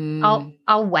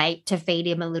 I'll wait to feed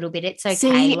him a little bit. It's okay.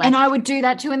 See, and I would do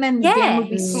that too, and then Dan would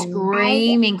be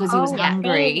screaming because he was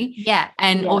hungry. Yeah.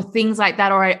 Or things like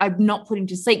that, or I'd not put him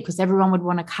to sleep because everyone would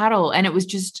want to cuddle, and it was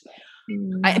just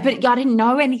but I didn't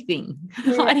know anything.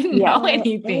 I didn't know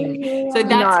anything. So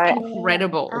that's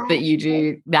incredible that you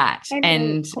do that.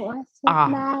 And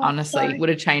honestly, would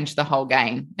have changed the whole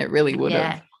game. It really would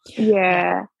have.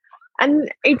 Yeah.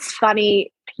 And it's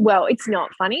funny. Well, it's not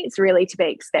funny. It's really to be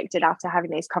expected after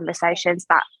having these conversations.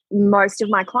 But most of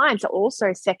my clients are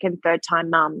also second, third time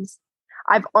mums.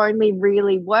 I've only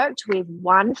really worked with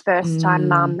one first-time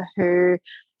mum who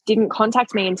didn't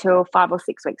contact me until 5 or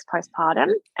 6 weeks postpartum,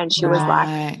 and she was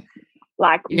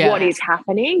like, what is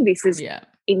happening? This is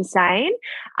insane.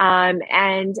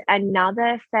 And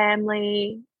another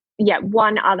family,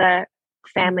 one other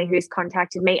family who's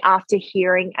contacted me after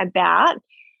hearing about,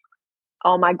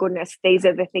 oh my goodness, these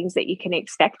are the things that you can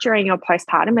expect during your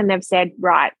postpartum. And they've said,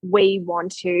 right, we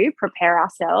want to prepare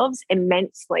ourselves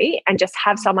immensely and just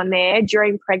have someone there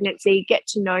during pregnancy, get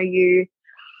to know you.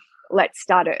 Let's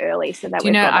start it early so that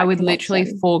I would literally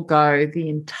forego the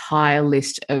entire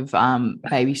list of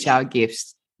baby shower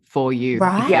gifts for you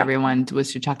if everyone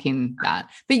was to chuck in that.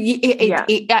 But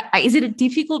is it a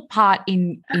difficult part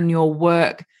in your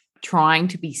work trying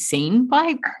to be seen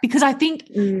by, because I think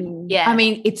I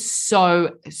mean it's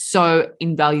so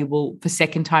invaluable for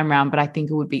second time round, but I think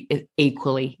it would be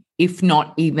equally, if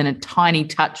not even a tiny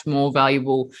touch more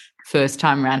valuable first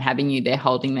time round, having you there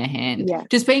holding their hand,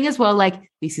 just being as well like,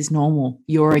 this is normal,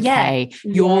 you're okay,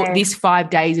 this 5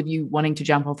 days of you wanting to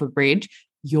jump off a bridge,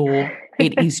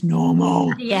 it is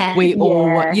normal, we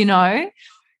all,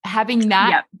 having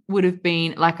that would have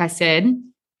been, like I said,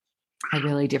 a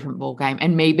really different ball game.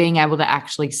 And me being able to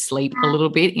actually sleep a little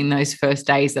bit in those first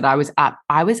days that I was up,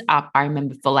 I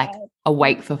remember for like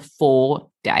awake for 4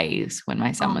 days when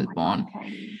my son was born.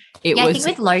 I think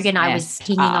with Logan, I was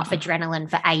pinging off adrenaline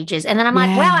for ages. And then I'm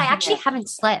like, wow, I actually haven't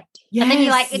slept. Yes, and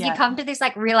then you come to this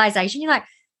like realization, you're like,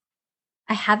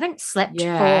 I haven't slept for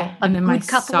a good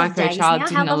couple of days now.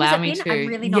 How long has it been? I'm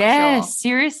really not sure.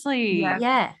 Seriously.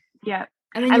 Yeah.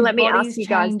 And let me ask you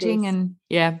guys this. And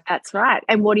that's right.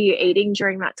 And what are you eating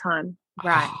during that time?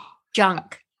 Right.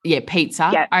 Junk. Yeah,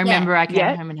 pizza. Yep. I remember I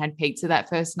came home and had pizza that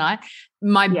first night.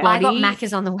 My body. I got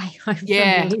Macca's on the way home.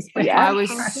 I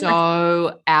was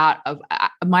so out of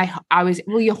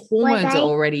your hormones are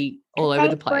already all over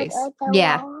the place.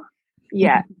 Yeah.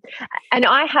 And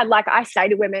I say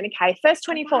to women, okay, first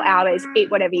 24 hours, eat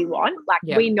whatever you want.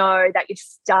 We know that you're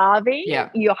starving. Yeah.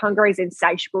 Your hunger is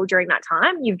insatiable during that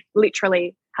time. You've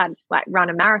literally had run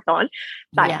a marathon.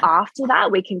 But after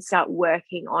that, we can start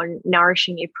working on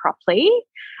nourishing you properly.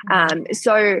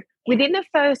 So within the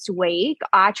first week,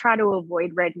 I try to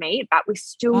avoid red meat, but we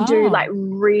still do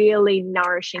really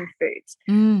nourishing foods.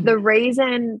 The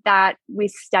reason that we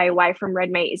stay away from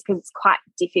red meat is because it's quite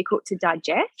difficult to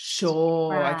digest.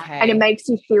 Sure, okay. And it makes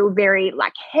you feel very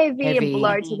heavy and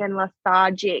bloated and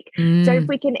lethargic. So if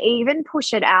we can even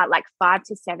push it out 5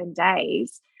 to 7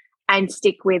 days and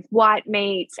stick with white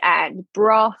meats and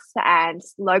broth and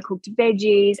slow-cooked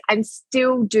veggies and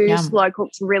still do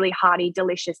slow-cooked, really hearty,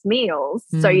 delicious meals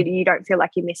so you don't feel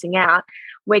like you're missing out,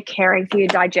 we're caring for your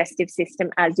digestive system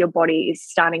as your body is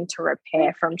starting to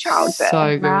repair from childbirth.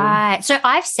 So good. Right. So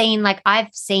I've seen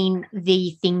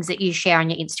the things that you share on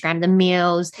your Instagram, the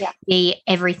meals, the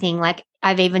everything.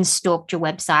 I've even stalked your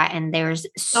website and there's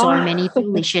so many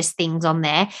delicious things on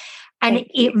there. And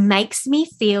it makes me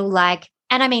feel like,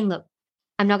 and I mean, look,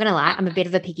 I'm not going to lie, I'm a bit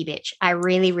of a picky bitch. I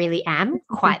really, really am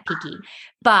quite picky.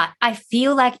 But I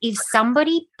feel like if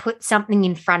somebody put something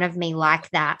in front of me like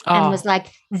that and was like,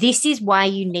 this is why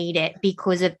you need it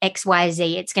because of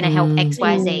XYZ, it's going to help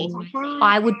XYZ,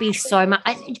 I would be so much.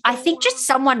 I think just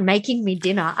someone making me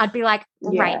dinner, I'd be like,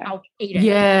 great, I'll eat it.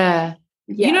 Yeah.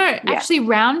 Actually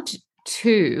round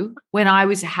 2, when I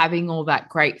was having all that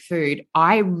great food,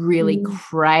 I really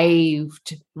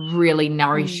craved really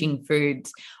nourishing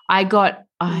foods.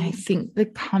 I think the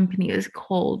company is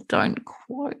called, don't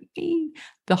quote me,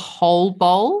 The Whole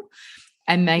Bowl,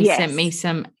 and they sent me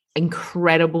some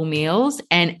incredible meals,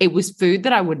 and it was food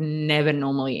that I would never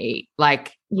normally eat.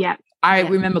 I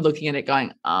remember looking at it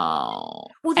going, oh.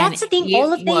 Well, that's the thing.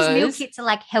 All of these meal kits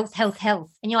are health,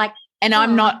 and you're like, and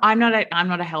I'm not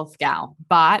a health gal,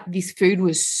 but this food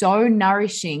was so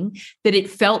nourishing that it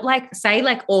felt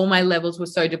all my levels were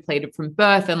so depleted from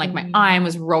birth and my iron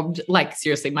was robbed.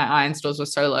 Seriously, my iron stores were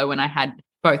so low when I had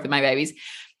both of my babies.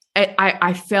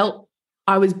 I felt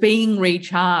I was being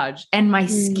recharged and my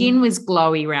skin was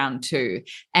glowy round 2.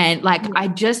 And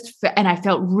I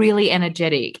felt really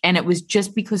energetic. And it was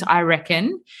just because I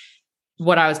reckon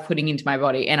what I was putting into my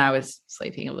body, and I was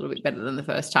sleeping a little bit better than the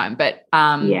first time. But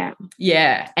and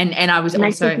I was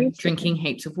also drinking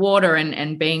heaps of water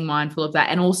and being mindful of that.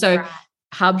 And also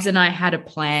Hubs and I had a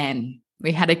plan.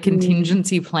 We had a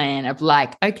contingency plan of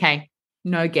like, okay,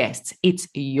 no guests. It's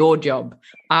your job.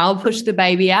 I'll push the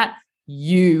baby out.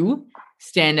 You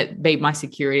be my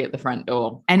security at the front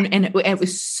door. And it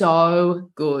was so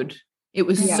good. It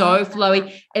was so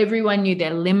flowy. Everyone knew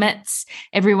their limits.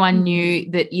 Everyone knew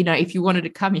that, you know, if you wanted to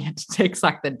come, you had to text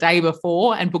like the day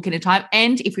before and book in a time.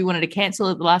 And if we wanted to cancel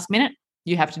at the last minute,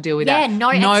 you have to deal with that.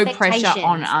 No pressure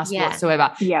on us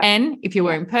whatsoever. Yeah. And if you're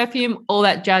wearing perfume, all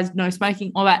that jazz, no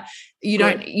smoking, all that, you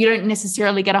don't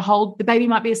necessarily get a hold. The baby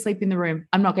might be asleep in the room.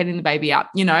 I'm not getting the baby up,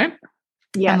 you know?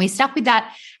 Yeah. And we stuck with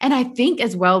that. And I think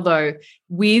as well, though,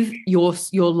 with your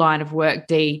line of work,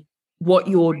 Dee, what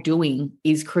you're doing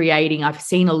is creating, I've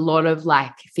seen a lot of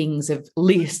like things of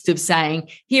lists of saying,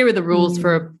 here are the rules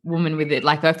for a woman with it,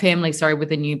 like a family,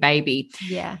 with a new baby.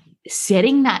 Yeah.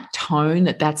 Setting that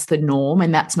tone that's the norm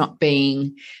and that's not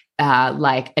being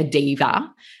like a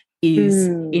diva is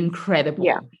incredible.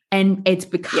 Yeah. And it's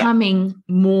becoming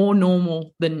more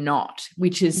normal than not,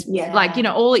 which is like, you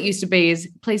know, all it used to be is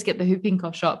please get the whooping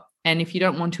cough shot. And if you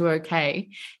don't want to, okay.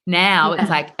 Now it's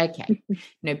like, okay,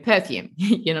 no perfume.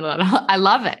 You know, I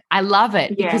love it. I love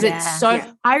it because it's so,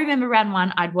 I remember around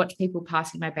one, I'd watch people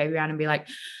passing my baby around and be like,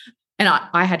 and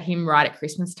I had him right at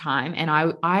Christmas time. And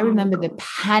I remember the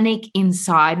panic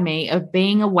inside me of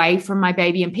being away from my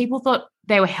baby, and people thought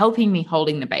they were helping me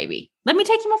holding the baby. Let me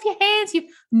take him off your hands.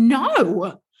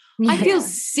 No. I feel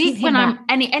sick when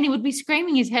and he would be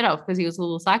screaming his head off because he was a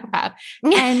little psychopath.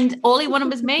 And all he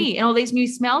wanted was me and all these new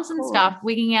smells and stuff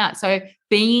wigging out. So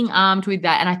being armed with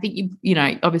that, and I think you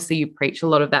know, obviously you preach a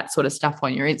lot of that sort of stuff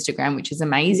on your Instagram, which is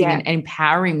amazing, and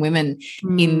empowering women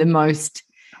in the most.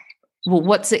 Well,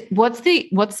 what's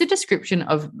the description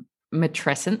of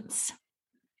matrescence?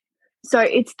 So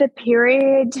it's the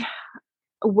period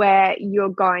where you're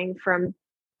going from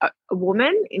a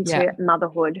woman into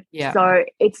motherhood. Yeah. So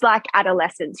it's like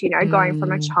adolescence, you know, going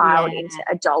from a child into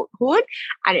adulthood,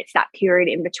 and it's that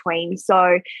period in between.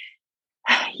 So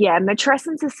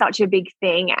matrescence is such a big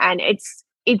thing, and it's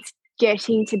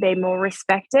getting to be more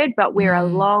respected, but we're a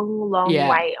long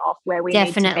way off where we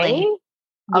need to be.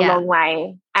 A long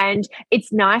way. And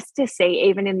it's nice to see,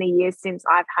 even in the years since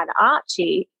I've had Archer.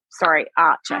 He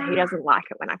doesn't like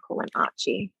it when I call him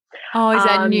Archie. Oh, is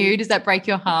that new? Does that break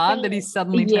your heart that he's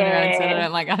suddenly turned around and said, I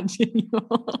don't like Archie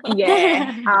anymore?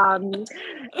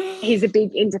 He's a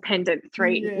big independent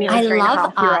I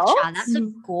love Archer. That's a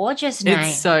gorgeous name.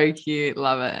 It's so cute.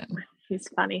 Love it. He's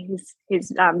funny.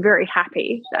 He's very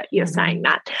happy that you're saying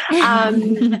that.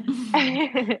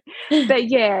 But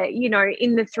you know,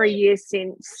 in the 3 years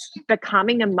since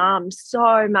becoming a mum,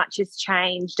 so much has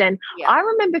changed. And I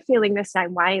remember feeling the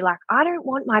same way. Like, I don't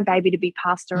want my baby to be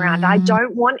passed around. I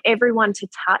don't want everyone to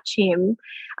touch him.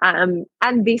 And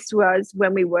this was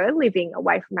when we were living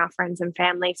away from our friends and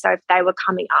family. So if they were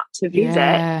coming up to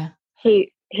visit,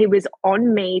 he was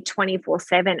on me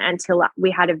 24/7 until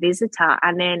we had a visitor,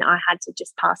 and then I had to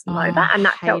just pass him over, and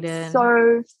that felt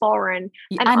so foreign.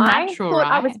 And I thought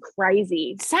I was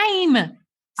crazy. Same. I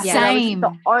was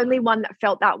the only one that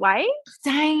felt that way.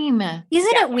 Same.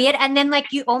 Isn't it weird? And then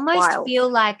like you almost feel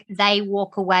like they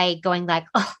walk away going like,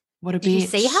 oh, what a bitch. Did you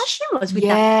see how she was with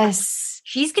that?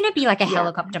 She's going to be like a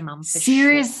helicopter mum.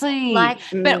 Seriously. Like,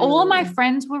 but all of my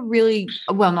friends were really,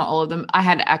 well, not all of them. I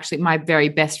had actually my very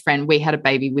best friend, we had a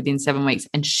baby within 7 weeks,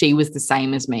 and she was the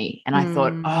same as me. And I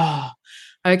thought, oh,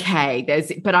 okay.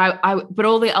 But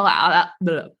all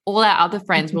our other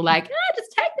friends were like,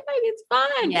 just take the baby, it's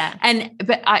fine. Yeah.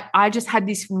 But I just had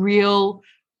this real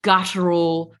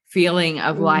guttural feeling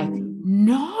of like,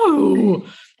 no.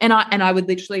 And I would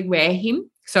literally wear him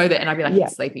and I'd be like,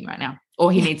 he's sleeping right now, or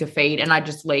he needs a feed, and I'd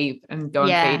just leave and go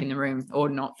and feed in the room, or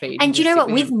not feed. And do you know what?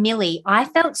 With Millie, I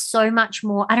felt so much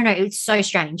more, I don't know, it's so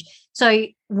strange. So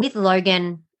with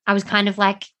Logan, I was kind of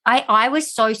like, I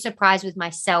was so surprised with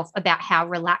myself about how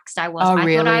relaxed I was.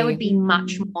 I thought I would be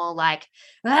much more like,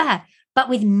 But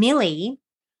with Millie,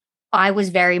 I was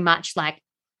very much like,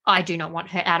 I do not want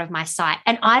her out of my sight.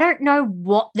 And I don't know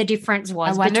what the difference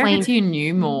was. I wonder if you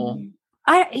knew more.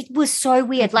 It was so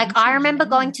weird. Like, I remember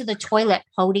going to the toilet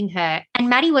holding her, and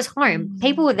Maddie was home.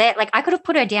 People were there. Like, I could have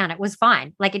put her down. It was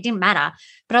fine. Like, it didn't matter.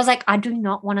 But I was like, I do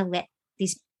not want to let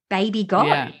this baby go.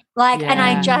 And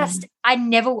I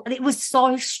never, it was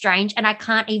so strange. And I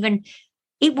can't even,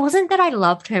 it wasn't that I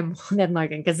loved her more than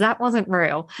Logan, because that wasn't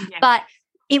real. But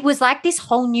it was like this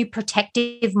whole new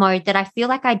protective mode that I feel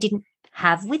like I didn't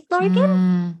have with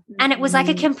Logan. And it was like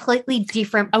a completely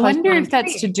different. I wonder if postpartum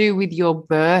that's to period. do with your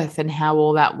birth and how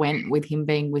all that went with him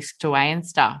being whisked away and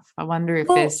stuff. I wonder if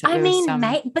Well, there's I mean, some,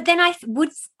 but then I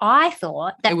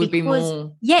thought that it would be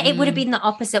more. Yeah, it would have been the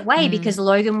opposite way because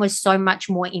Logan was so much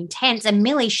more intense. And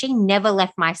Millie, she never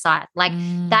left my side. Like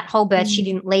that whole birth, she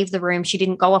didn't leave the room. She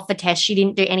didn't go off for tests. She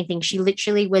didn't do anything. She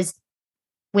literally was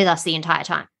with us the entire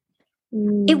time.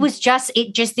 It was just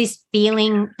this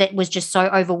feeling that was just so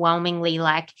overwhelmingly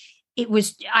like it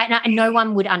was. No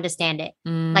one would understand it.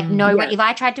 Like no one. If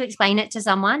I tried to explain it to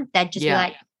someone, they'd just be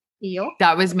like, "You're."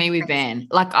 That was me with Van.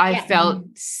 Like I felt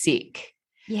sick.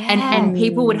 Yeah. And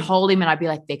people would hold him and I'd be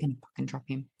like, they're going to fucking drop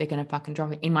him. They're going to fucking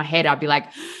drop him. In my head, I'd be like,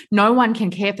 no one can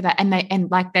care for that. And I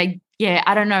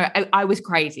don't know. I was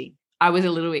crazy. I was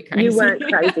a little bit crazy. You weren't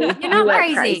crazy. You're not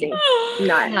crazy.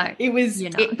 No. It was,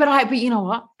 but you know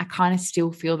what? I kind of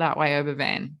still feel that way over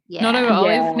Van. Yeah. Not over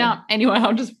Olive. No, anyway,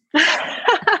 I'll just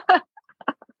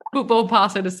football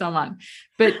pass it to someone.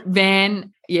 But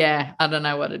Van, I don't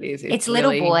know what it is. It's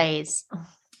little boys.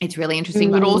 It's really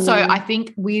interesting. But also I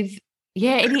think with,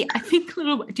 I think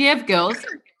little, do you have girls?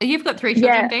 You've got 3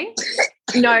 children, do you?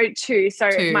 No, 2. So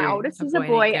Two. my oldest is a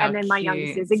boy and then my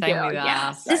youngest is a girl.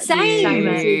 Yeah. The same. Same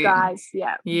as you guys.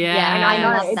 Yeah. Yeah. And I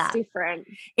know love it's that. different.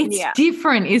 It's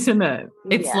different, isn't it?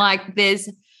 It's Yeah. like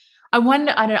I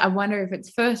wonder if it's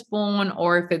firstborn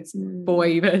or if it's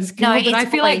boy versus girl. No, but I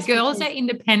it's feel like boys girls are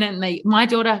independent. My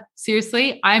daughter,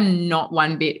 seriously, I'm not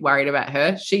one bit worried about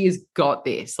her. She has got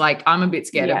this. Like I'm a bit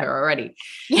scared of her already.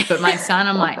 But my son,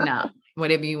 I'm like, nah,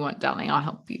 whatever you want, darling, I'll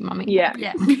help you, mummy. Yeah.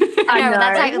 Yeah. I know.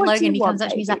 That's like What do Logan. you He comes want, up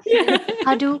to me, he's baby?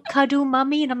 like, cuddle,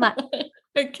 mummy. And I'm like,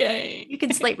 Okay. you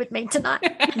can sleep with me tonight.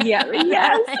 Yeah.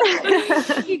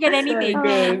 Yes. You get anything. So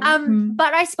good.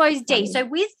 But I suppose, Dee, so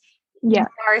with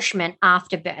nourishment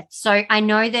after birth. So I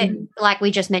know that, like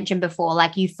we just mentioned before,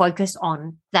 like you focus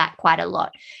on that quite a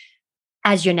lot,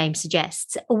 as your name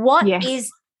suggests. What is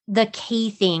the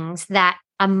key things that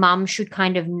a mum should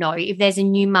kind of know if there's a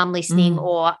new mum listening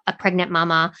or a pregnant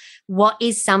mama? What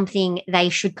is something they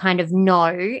should kind of know?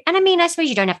 And I mean, I suppose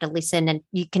you don't have to listen and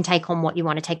you can take on what you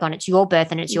want to take on. It's your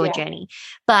birth and it's your journey.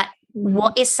 But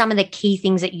what is some of the key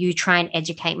things that you try and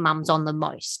educate mums on the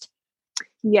most?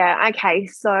 Yeah. Okay.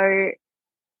 So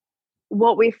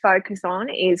what we focus on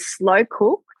is slow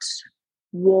cooked,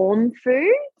 warm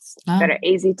foods that are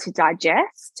easy to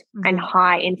digest and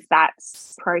high in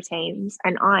fats, proteins,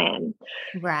 and iron.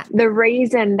 Right. The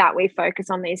reason that we focus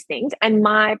on these things, and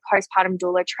my postpartum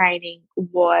doula training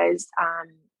was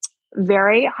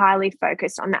very highly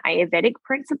focused on the Ayurvedic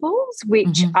principles,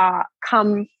 which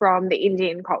come from the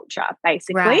Indian culture,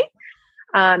 basically. Right.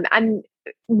 And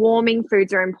warming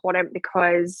foods are important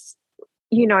because,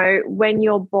 you know, when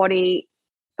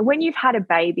you've had a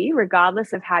baby,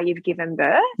 regardless of how you've given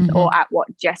birth or at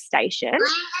what gestation,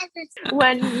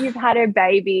 when you've had a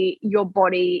baby, your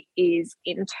body is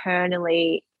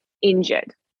internally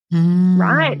injured,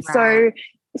 right? So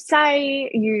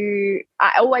I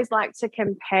always like to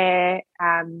compare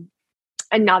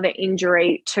another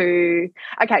injury to,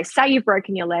 say you've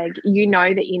broken your leg, you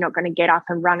know that you're not going to get up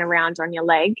and run around on your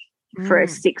leg for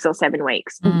 6 or 7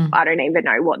 weeks. I don't even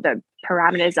know what the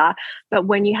parameters are. But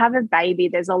when you have a baby,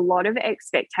 there's a lot of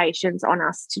expectations on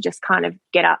us to just kind of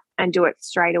get up and do it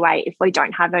straight away if we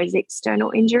don't have those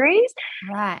external injuries.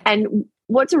 Right. And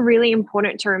what's really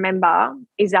important to remember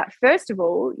is that, first of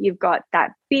all, you've got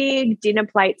that big dinner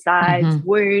plate size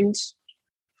wound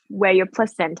where your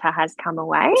placenta has come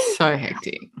away. So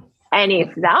hectic. And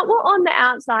if that were on the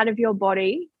outside of your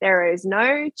body, there is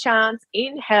no chance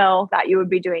in hell that you would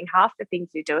be doing half the things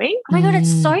you're doing. Oh my God,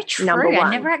 it's so true. Number one.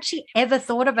 I never actually ever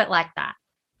thought of it like that.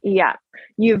 Yeah.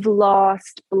 You've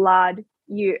lost blood,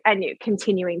 you're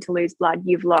continuing to lose blood.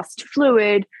 You've lost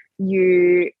fluid.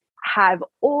 You have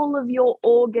all of your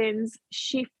organs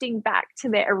shifting back to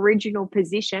their original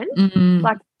position.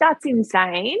 Like, that's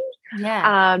insane.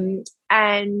 Yeah.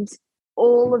 And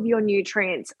all of your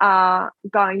nutrients are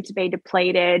going to be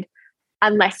depleted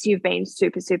unless you've been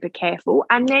super, super careful.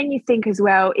 And then you think as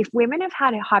well, if women have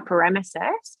had a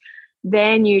hyperemesis,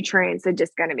 their nutrients are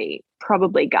just going to be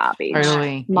probably garbage.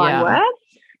 Totally. My word.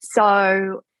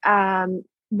 So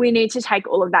we need to take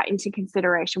all of that into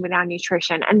consideration with our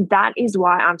nutrition. And that is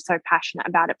why I'm so passionate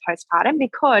about it postpartum,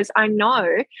 because I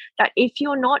know that if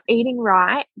you're not eating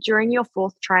right during your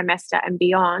 4th trimester and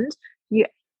beyond, you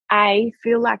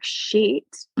feel like shit.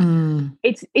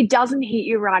 It doesn't hit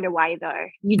you right away though.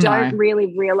 You don't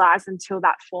really realize until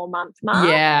that 4-month mark.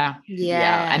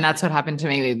 Yeah. And that's what happened to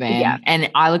me with Van. And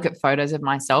I look at photos of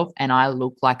myself and I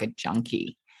look like a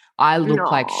junkie. I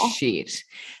look like shit.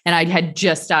 And I had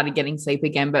just started getting sleep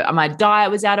again, but my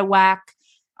diet was out of whack.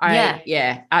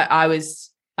 I was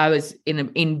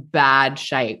in bad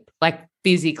shape, like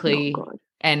physically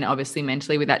and obviously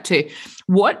mentally with that too.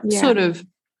 What sort of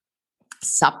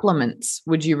supplements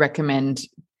would you recommend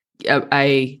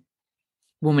a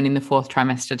woman in the 4th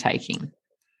trimester taking?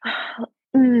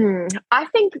 I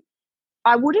think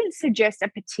I wouldn't suggest a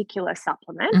particular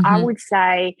supplement. I would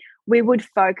say we would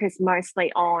focus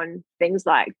mostly on things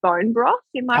like bone broth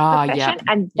in my profession,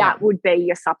 and that would be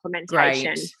your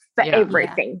supplementation for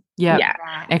everything. Yeah.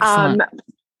 Excellent.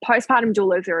 Postpartum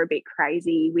doulas are a bit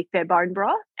crazy with their bone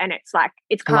broth, and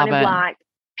it's kind of like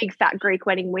big fat Greek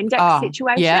wedding Windex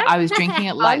situation. Yeah, I was drinking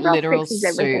it like literal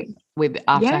soup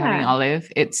after having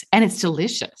olive. It's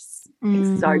delicious.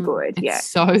 It's so good. It's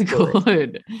so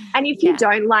good. And if you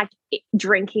don't like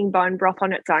drinking bone broth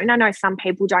on its own, I know some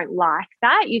people don't like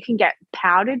that. You can get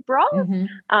powdered broth.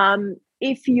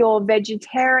 If you're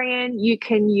vegetarian, you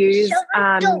can use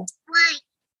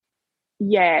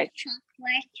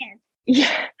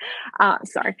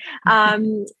sorry.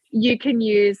 You can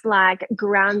use like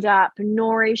ground up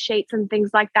nori sheets and things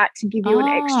like that to give you an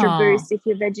extra boost if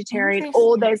you're vegetarian.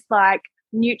 Or there's like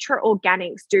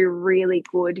Nutri-Organics do really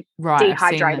good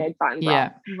dehydrated bone broth.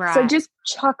 Yeah. Right. So just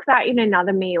chuck that in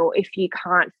another meal if you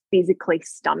can't physically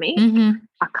stomach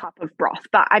a cup of broth.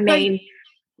 But I mean,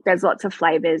 there's lots of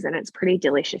flavors and it's pretty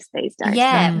delicious these days.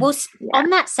 Yeah. Well,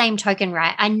 on that same token,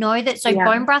 right, I know that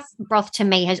bone broth to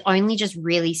me has only just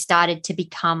really started to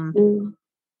become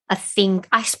a thing,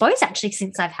 I suppose, actually,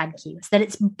 since I've had kids, that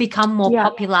it's become more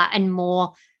popular and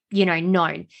more,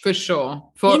 known. For sure.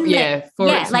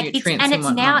 Its like nutrients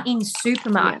it's now in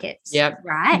supermarkets. Yeah.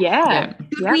 Right? Yeah.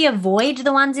 Should we avoid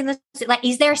the ones in like,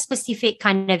 is there a specific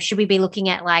kind of, should we be looking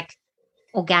at like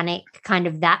organic kind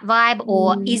of that vibe,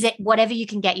 or is it whatever you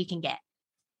can get, you can get?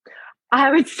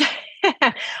 I would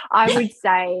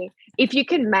say if you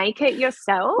can make it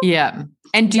yourself. Yeah.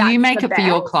 And do you make it for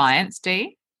your clients,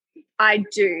 Dee? I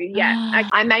do, yeah.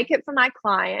 I make it for my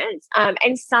clients,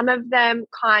 and some of them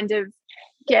kind of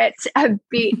get a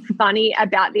bit funny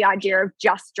about the idea of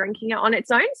just drinking it on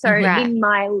its own. So in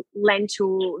my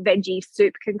lentil veggie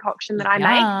soup concoction that I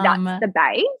make, that's the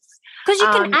base. Because you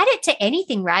can add it to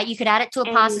anything, right? You could add it to a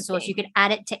pasta sauce. You could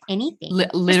add it to anything.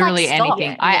 Literally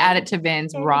anything. I add it to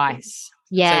Van's rice.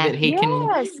 Yeah. So that he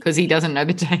can, because he doesn't know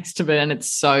the taste of it, and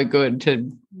it's so good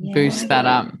to boost that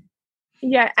up.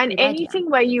 Yeah, and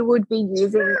anything where you would be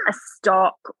using a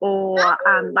stock or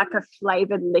like a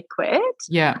flavored liquid,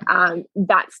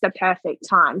 that's the perfect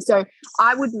time. So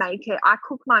I would make it. I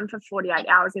cook mine for 48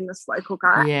 hours in the slow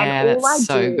cooker. Yeah, and all that's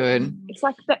so good. It's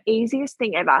like the easiest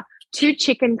thing ever. 2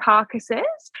 chicken carcasses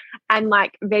and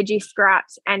like veggie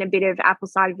scraps and a bit of apple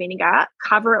cider vinegar.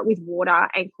 Cover it with water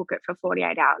and cook it for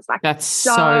 48 hours. Like that's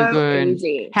so good.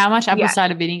 Easy. How much apple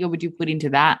cider vinegar would you put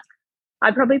into that?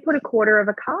 I'd probably put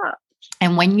 1/4 cup.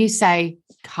 And when you say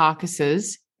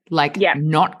carcasses, like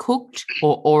not cooked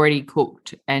or already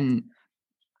cooked? And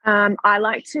I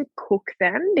like to cook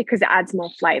them because it adds more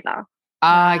flavour.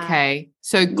 Okay.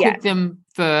 So cook them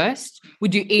first.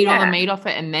 Would you eat all the meat off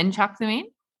it and then chuck them in?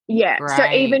 Yeah. Great.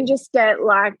 So even just get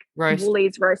like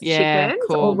Woolies roast chickens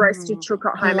or roasted chook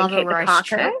at home and keep the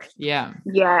carcass. Yeah.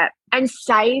 Yeah. And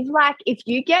save, like, if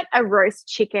you get a roast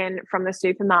chicken from the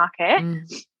supermarket,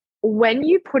 when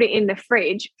you put it in the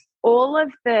fridge, all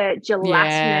of the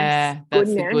gelatinous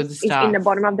goodness is in the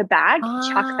bottom of the bag.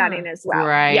 Chuck that in as well.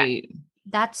 Right. Yeah.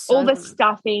 That's so all the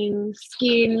stuffing,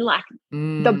 skin, like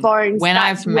the bones. When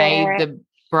I've made the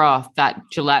broth, that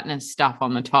gelatinous stuff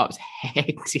on the top is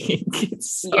hectic.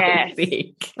 It's so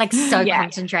thick. Like so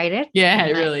concentrated. Yeah,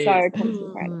 it really so is.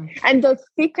 Concentrated. And the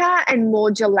thicker and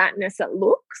more gelatinous it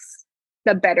looks,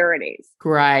 the better it is.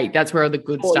 Great. That's where all the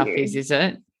good stuff is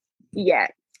it? Yeah.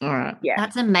 All right. Yeah.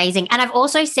 That's amazing. And I've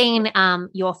also seen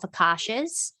your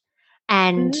focaccias,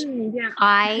 and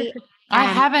I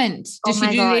haven't. Did she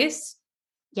do this?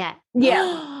 Yeah.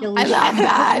 Yeah. I love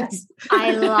that.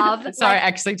 I love Sorry,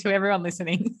 actually, to everyone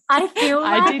listening. I feel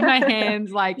like I did my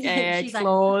hands like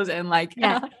claws and like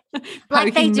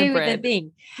like they do the with the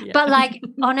thing. Yeah. But like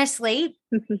honestly,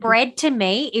 bread to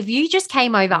me, if you just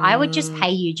came over, I would just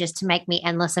pay you just to make me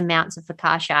endless amounts of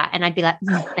focaccia, and I'd be like,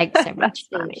 thanks so much.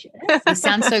 It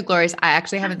sounds so glorious. I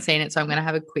actually haven't seen it, so I'm going to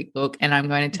have a quick look, and I'm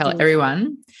going to tell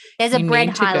everyone. There's a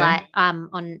bread highlight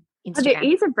on Oh, there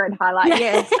Instagram. is a bread highlight. Yeah.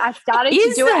 Yes, I started to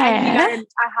Is do it, and there?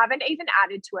 I haven't even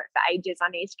added to it for ages. I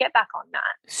need to get back on that.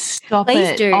 Stop Please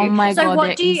it. do. Oh my So God, what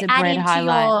there do you is a add bread into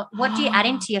highlight. what do you add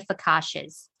into your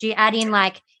focaccias? Do you add in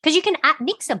like, because you can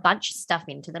mix a bunch of stuff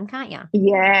into them, can't you?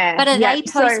 Yeah. But are yeah. they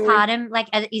postpartum? Like,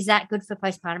 is that good for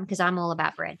postpartum? Because I'm all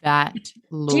about bread. That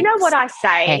looks Do you know what I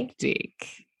say? hectic.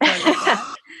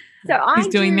 So He's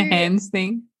doing the do hands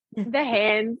thing. the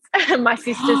hands. My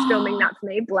sister's filming that for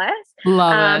me, bless.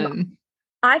 Love it.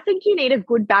 I think you need a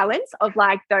good balance of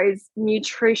like those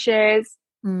nutritious,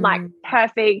 like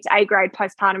perfect A-grade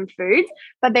postpartum foods,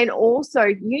 but then also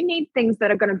you need things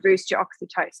that are going to boost your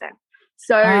oxytocin.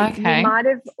 So you might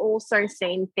have also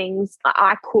seen things.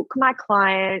 I cook my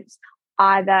clients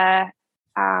either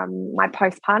my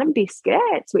postpartum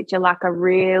biscuits, which are like a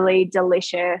really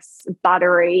delicious,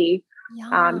 buttery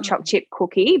chocolate chip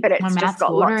cookie, but it's just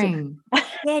got watering.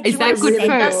 Yeah, do Is you that want to good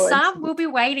send for us some? We'll be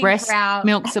waiting breast for our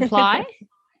milk supply?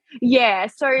 Yeah.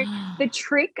 So the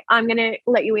trick, I'm going to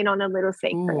let you in on a little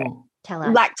secret. Ooh. Tell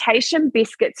us. Lactation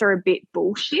biscuits are a bit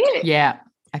bullshit. Yeah,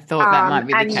 I thought that might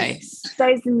be the case.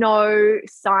 There's no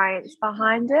science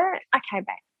behind it. Okay, babe.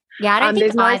 Yeah, I don't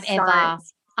think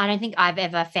I don't think I've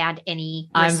ever found any.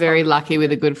 I'm very lucky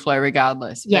with a good flow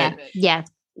regardless. Yeah, but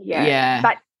yeah.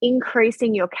 But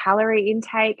increasing your calorie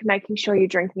intake, making sure you're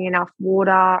drinking enough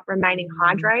water, remaining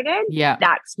hydrated. Yeah.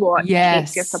 That's what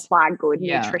keeps your supply good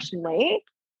nutritionally.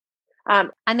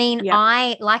 I mean,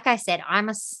 like I said, I'm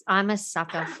a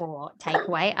sucker for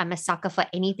takeaway. I'm a sucker for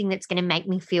anything that's going to make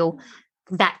me feel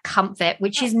that comfort,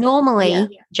 which is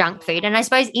normally junk food. And I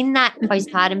suppose in that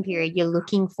postpartum period, you're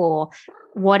looking for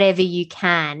whatever you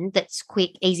can that's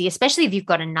quick, easy, especially if you've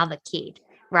got another kid,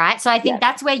 right? So I think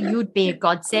that's where you'd be a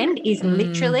godsend, is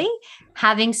literally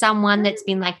having someone that's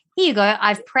been like, here you go,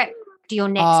 I've prepped your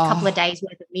next couple of days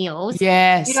worth of meals.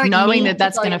 Yes, knowing that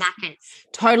that's going to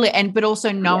totally, and but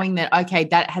also knowing that, okay,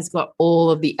 that has got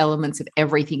all of the elements of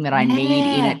everything that I need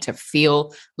in it to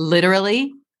feel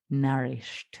literally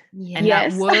nourished. Yeah. And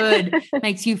that word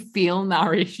makes you feel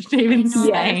nourished, even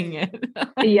saying it.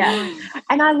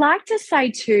 And I like to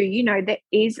say too, there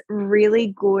is really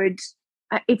good,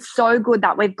 it's so good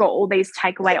that we've got all these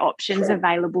takeaway options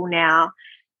available now,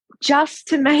 just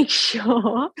to make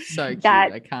sure that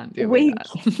I can't do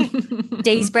that.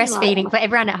 Dee's breastfeeding for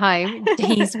everyone at home.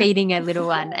 Dee's feeding a little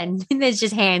one, and there's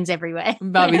just hands everywhere.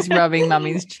 Bubby's rubbing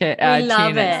mummy's chin.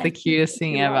 Love it. It's the cutest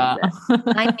thing ever.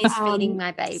 I miss feeding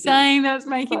my baby. Same. That's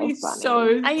making me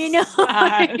so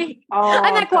sad.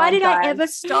 I'm like, why did I ever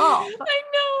stop? I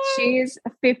know. She's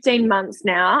 15 months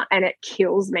now, and it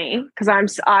kills me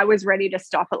because I was ready to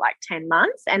stop at like 10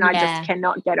 months, and I just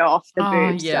cannot get off the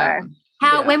boob. Yeah.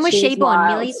 So when was she born?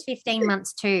 Wild. Millie's 15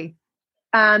 months too.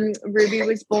 Ruby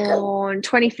was born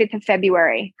 25th of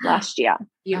February last year.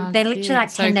 They're literally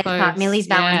like 10 days apart. Millie's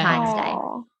Valentine's Day.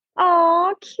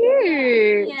 Oh,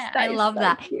 cute. Yeah, I love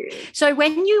that. Cute. So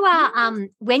when you are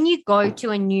when you go to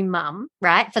a new mum,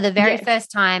 right, for the very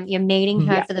first time, you're meeting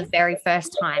her for the very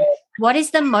first time, what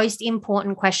is the most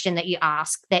important question that you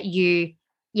ask,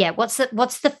 what's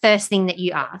the first thing that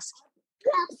you ask?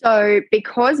 So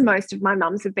because most of my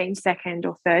mums have been second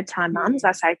or third time mums,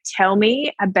 I say, tell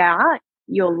me about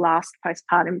your last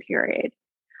postpartum period.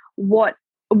 What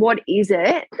is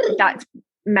it that's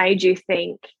made you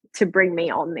think to bring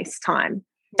me on this time?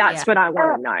 That's what I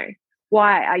want to know.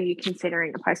 Why are you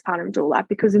considering a postpartum doula?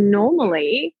 Because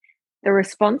normally the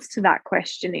response to that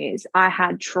question is, I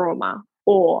had trauma,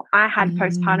 or I had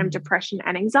postpartum depression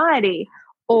and anxiety,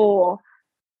 or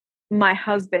my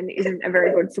husband isn't a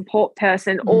very good support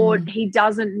person, or he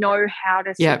doesn't know how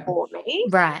to support me.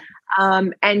 Right.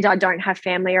 And I don't have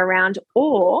family around.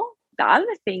 Or the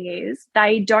other thing is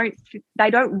they don't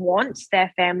want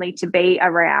their family to be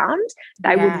around.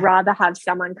 They would rather have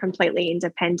someone completely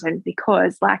independent,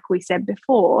 because like we said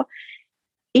before,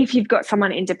 if you've got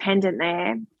someone independent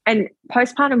there, and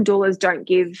postpartum doulas don't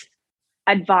give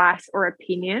advice or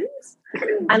opinions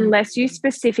unless you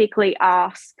specifically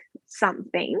ask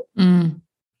something.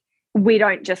 We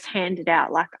don't just hand it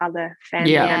out like other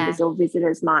family members or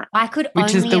visitors might. I could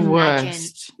Which only is the imagine.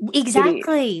 worst.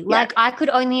 Exactly. Like I could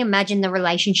only imagine the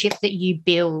relationship that you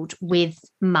build with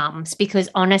mums, because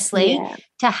honestly,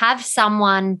 to have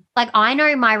someone like, I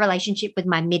know my relationship with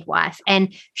my midwife,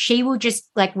 and she will just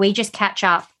like, we just catch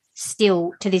up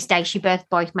still to this day. She birthed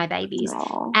both my babies.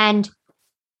 Aww. And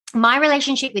my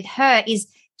relationship with her is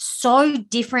so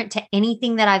different to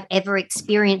anything that I've ever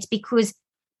experienced, because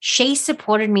she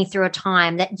supported me through a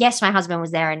time that, yes, my husband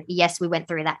was there, and yes, we went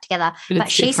through that together, but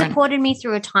she supported me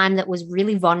through a time that was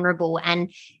really vulnerable,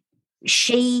 and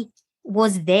she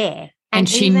was there And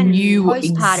she even knew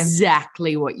postpartum.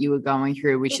 exactly what you were going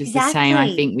through, which is the same,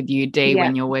 I think, with you, Dee,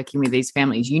 when you're working with these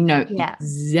families. You know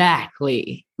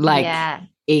exactly,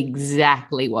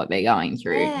 exactly what they're going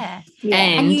through. Yeah.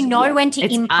 And you know when to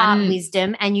impart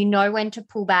wisdom, and you know when to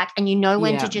pull back, and you know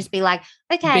when to just be like,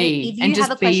 okay, if you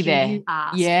have a question, you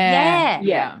ask.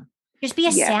 Yeah. Just be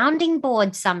a sounding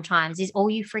board sometimes is all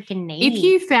you freaking need. If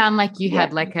you found like you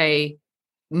had like a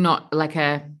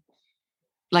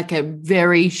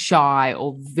very shy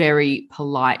or very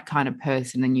polite kind of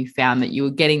person, and you found that you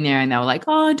were getting there and they were like,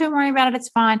 oh, don't worry about it, it's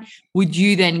fine, would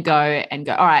you then go,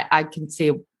 all right, I can see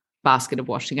a basket of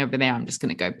washing over there, I'm just going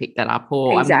to go pick that up,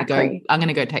 or I'm going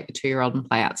to go take the 2-year-old and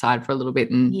play outside for a little bit?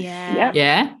 And that's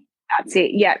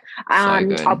it.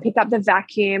 I'll pick up the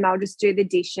vacuum, I'll just do the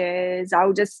dishes,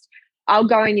 I'll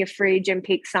go in your fridge and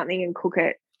pick something and cook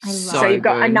it. So you've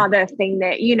got another thing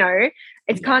that,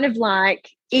 it's kind of like,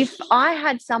 if I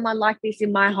had someone like this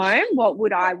in my home, what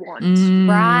would I want?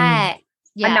 Right.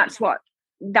 Yeah. And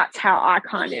that's how I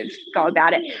kind of go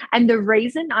about it. And the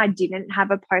reason I didn't have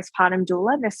a postpartum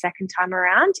doula the second time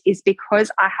around is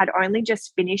because I had only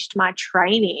just finished my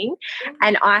training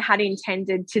and I had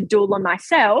intended to doula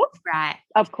myself. Right.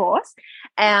 Of course.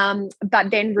 But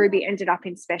then Ruby ended up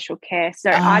in special care. So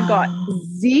I got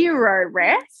zero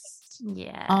rest.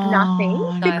 Yeah.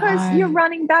 Nothing, because you're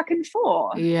running back and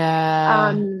forth.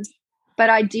 Yeah. But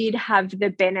I did have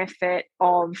the benefit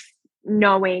of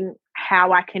knowing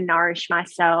how I can nourish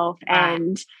myself. Right.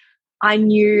 And I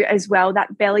knew as well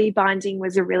that belly binding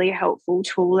was a really helpful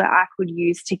tool that I could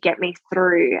use to get me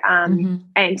through. And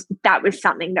that was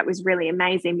something that was really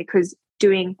amazing, because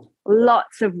doing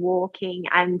lots of walking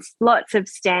and lots of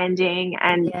standing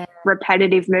and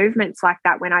repetitive movements like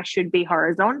that when I should be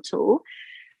horizontal,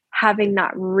 having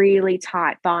that really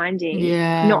tight binding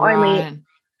only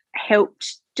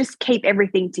helped just keep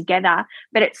everything together,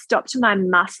 but it stopped my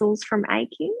muscles from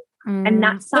aching. And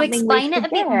that's something. So explain it a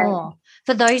bit more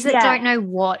for those that don't know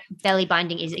what belly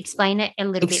binding is. Explain it a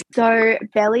little bit. So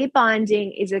belly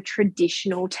binding is a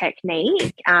traditional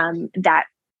technique that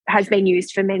has been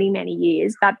used for many, many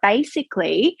years, but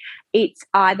basically it's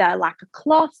either like a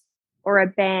cloth or a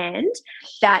band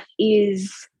that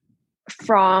is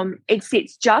it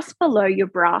sits just below your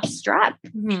bra strap.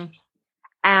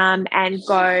 And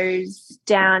goes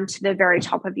down to the very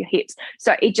top of your hips.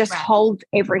 So it just holds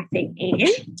everything in.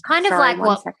 Kind of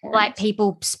like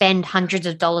people spend hundreds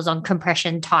of dollars on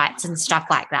compression tights and stuff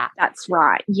like that. That's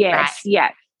right. Yes. Right. Yeah.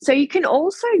 So you can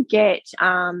also get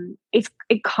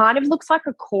it kind of looks like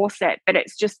a corset, but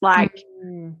it's just like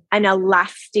an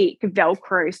elastic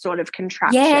Velcro sort of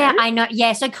contraption. Yeah, I know.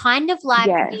 Yeah. So kind of like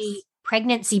the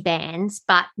pregnancy bands,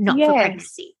 but not for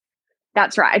pregnancy.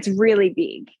 That's right. It's really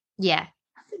big. Yeah.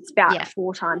 It's about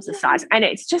 4 times the size, and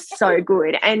it's just so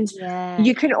good. And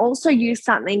you can also use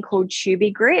something called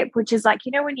Tubi Grip, which is like,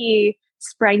 when you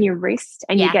sprain your wrist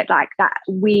and you get like that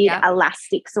weird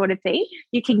elastic sort of thing,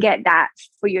 you can get that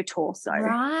for your torso.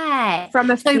 Right.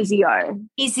 From a physio.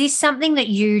 Is this something that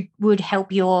you would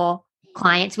help your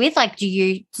clients with? Like, do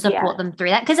you support them through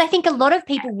that? Because I think a lot of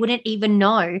people wouldn't even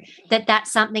know that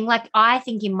that's something. Like, I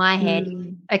think in my head,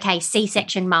 okay,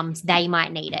 C-section mums, they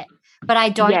might need it. But I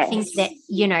don't think that,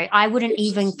 I wouldn't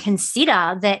even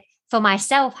consider that for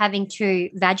myself having 2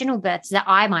 vaginal births that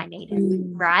I might need it,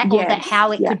 right? Or that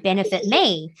how it could benefit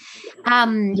me.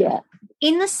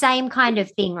 In the same kind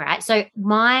of thing, right? So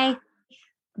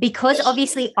because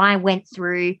obviously I went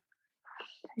through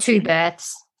 2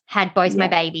 births, had both my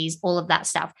babies, all of that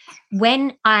stuff.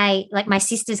 When my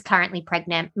sister's currently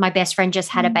pregnant, my best friend just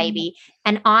had a baby,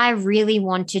 and I really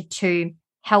wanted to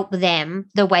help them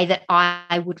the way that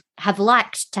I would have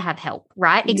liked to have help,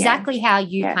 right? Exactly how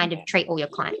you kind of treat all your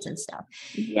clients and stuff.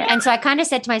 And so I kind of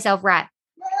said to myself, right,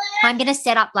 I'm going to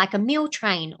set up like a meal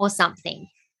train or something.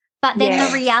 But then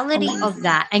the reality of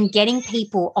that and getting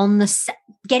people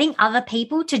getting other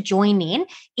people to join in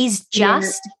is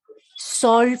just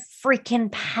so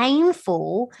freaking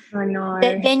painful. I know.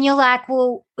 That then you're like,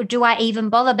 well, do I even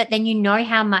bother? But then you know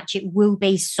how much it will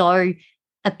be so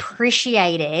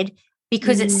appreciated,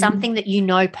 because it's something that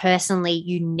personally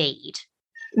you need,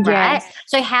 right?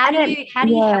 So how do you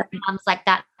help moms like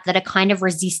that are kind of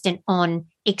resistant on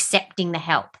accepting the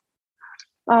help?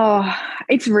 Oh,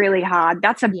 it's really hard.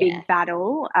 That's a big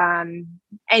battle. And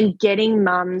getting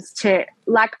mums to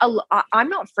I'm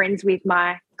not friends with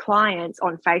my clients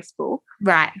on Facebook.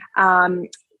 Right.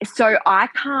 So I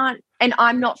can't, and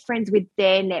I'm not friends with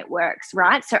their networks,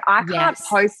 right? So I can't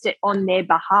post it on their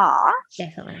behalf.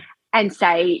 Definitely. And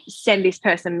say, send this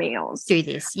person meals. Do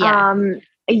this, yeah.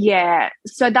 Yeah.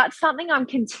 So that's something I'm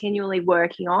continually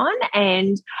working on.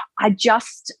 And I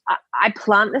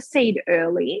plant the seed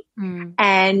early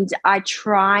and I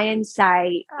try and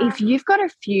say, if you've got a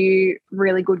few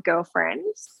really good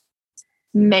girlfriends,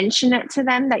 mention it to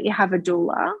them that you have a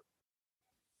doula,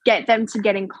 get them to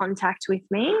get in contact with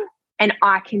me and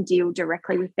I can deal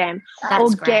directly with them.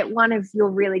 That's or great. Get one of your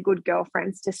really good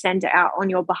girlfriends to send it out on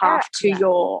your behalf to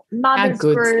your mother's How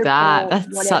good's group. that? Or That's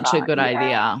whatever. such a good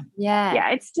idea. Yeah. Yeah,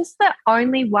 it's just the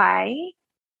only way.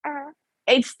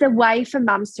 It's the way for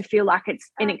mums to feel like it's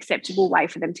an acceptable way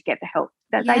for them to get the help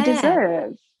that they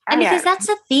deserve. And because that's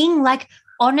the thing, like,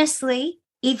 honestly,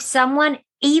 if someone,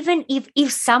 even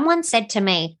if someone said to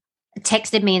me,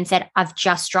 texted me and said, I've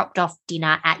just dropped off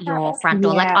dinner at your front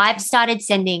door. Like, I've started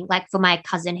sending, like, for my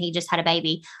cousin, he just had a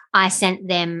baby, I sent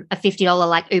them a $50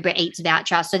 like Uber Eats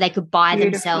voucher so they could buy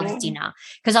themselves dinner.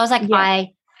 Because I was like,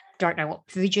 I don't know what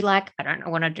food you like. I don't know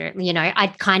what to do. You know, I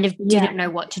kind of didn't know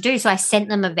what to do. So I sent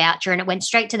them a voucher and it went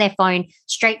straight to their phone,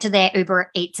 straight to their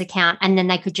Uber Eats account, and then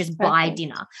they could just buy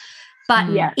dinner.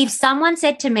 But if someone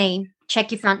said to me,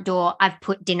 check your front door, I've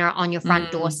put dinner on your front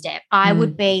doorstep, I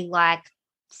would be like,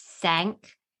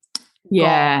 thank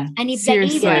God. And if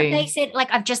they said,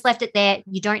 like, I've just left it there,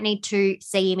 you don't need to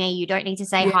see me, you don't need to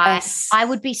say hi, I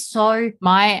would be so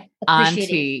my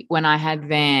auntie, when I had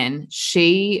Van,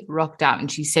 she rocked up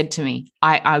and she said to me,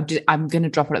 I'm going to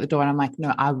drop it at the door. And I'm like,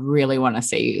 no, I really want to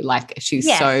see you. Like,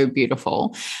 she's so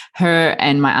beautiful. Her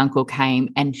and my uncle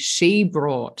came and she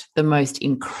brought the most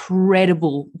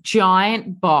incredible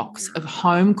giant box of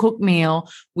home cooked meal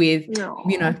with,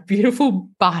 you know, beautiful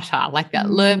butter, like that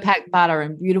Lurpak butter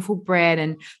and beautiful bread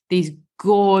and these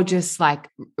gorgeous, like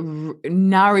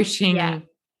nourishing,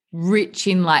 rich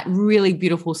in like really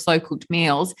beautiful slow cooked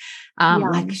meals.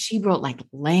 Like she brought like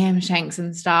lamb shanks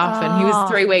and stuff and he was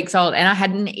 3 weeks old and I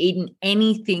hadn't eaten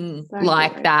anything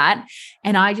like that.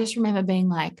 And I just remember being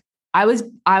like, I was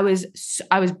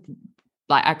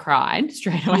like, I cried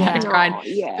straight away. I cried.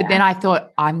 But then I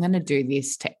thought, I'm going to do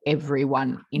this to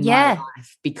everyone in my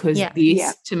life because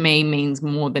this to me means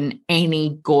more than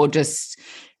any gorgeous,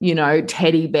 you know,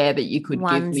 teddy bear that you could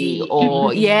give me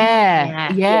or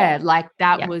like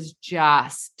that was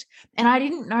just, and I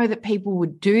didn't know that people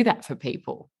would do that for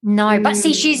people. No, but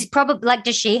see, she's probably like,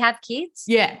 does she have kids?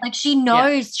 Yeah. Like she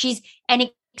knows she's an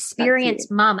experienced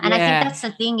mum. And I think that's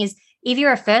the thing is if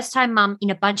you're a first time mum in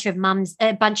a bunch of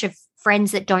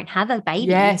friends that don't have a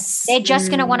baby, they're just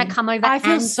going to want to come over. I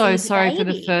feel so sorry for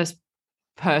the first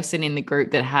person in the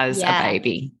group that has a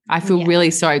baby. I feel really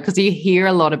sorry because you hear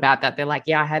a lot about that. They're like,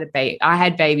 I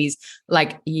had babies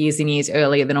like years and years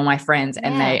earlier than all my friends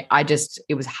and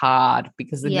it was hard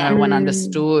because no one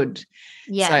understood.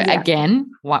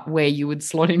 Again, where you would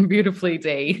slot in beautifully,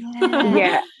 Dee.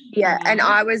 And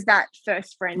I was that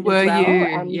first friend Were as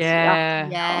well. you?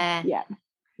 And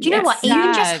do you know what?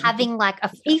 Even just having like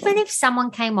even if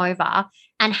someone came over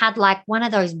and had like one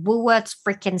of those Woolworths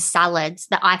freaking salads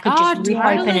that I could just rip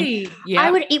open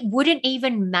and it wouldn't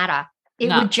even matter. It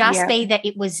would just be that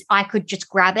I could just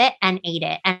grab it and eat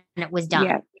it and it was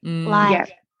done. What I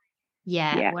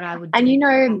would do. And you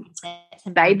know,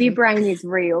 baby brain is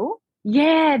real.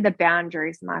 Yeah, the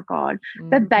boundaries, my God.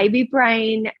 The baby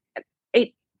brain,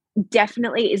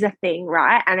 definitely is a thing,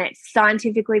 right? And it's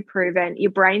scientifically proven.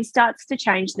 Your brain starts to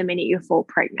change the minute you fall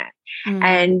pregnant.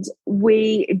 And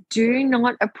we do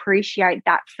not appreciate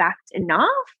that fact enough.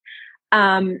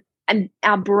 And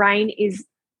our brain is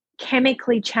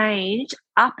chemically changed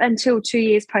up until 2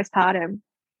 years postpartum.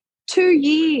 2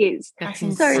 years. That's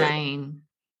insane.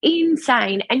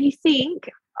 Insane. And you think,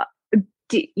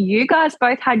 you guys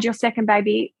both had your second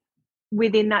baby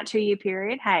within that 2 year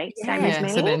period? Hey, same as me.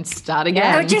 So then start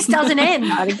again. No, it just doesn't end.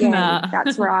 Start again.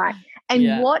 That's right. And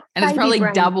and it's probably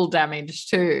double damage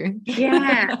too.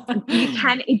 Yeah, you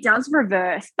can. It does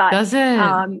reverse, but does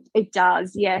it? It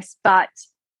does, yes, but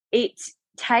it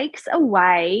takes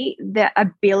away the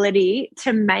ability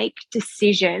to make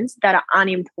decisions that are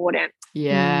unimportant.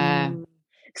 Yeah.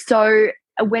 So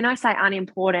when I say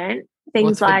unimportant, things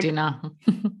what's like for dinner?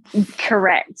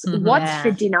 Correct. What's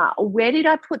for dinner? Where did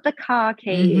I put the car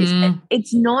keys?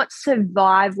 It's not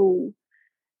survival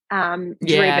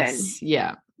driven.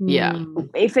 Yeah.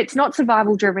 If it's not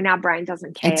survival driven, our brain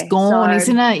doesn't care. It's gone,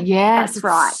 isn't it? Yeah, that's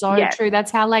right. So true. That's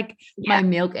how like my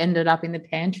milk ended up in the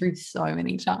pantry so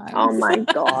many times. Oh my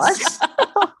gosh.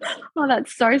 Oh,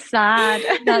 that's so sad.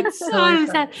 That's so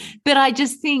sad. But I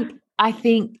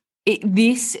think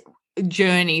this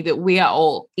journey that we are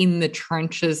all in the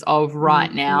trenches of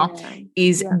right now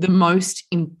is the most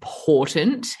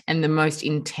important and the most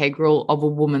integral of a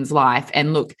woman's life.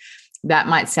 And look, that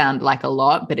might sound like a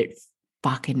lot, but it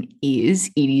fucking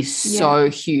is. It is so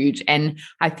huge. And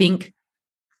I think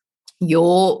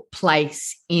your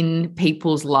place in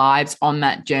people's lives on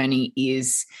that journey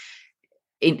is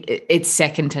it's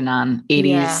second to none. It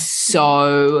is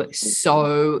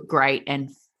so great. And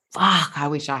fuck, I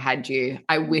wish I had you.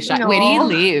 I wish where do you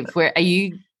live?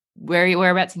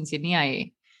 Whereabouts in Sydney are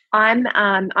you?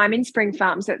 I'm in Spring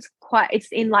Farm, so it's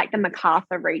in like the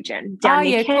Macarthur region down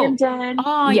near Camden. Cool.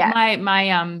 Oh yeah. My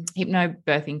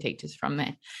hypnobirthing teacher's from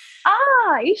there.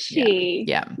 Ah, is she?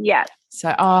 Yeah. So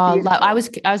I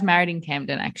was married in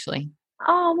Camden actually.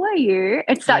 Oh, were you?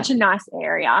 It's such a nice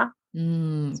area.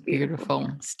 It's beautiful.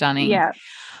 Stunning. Yeah.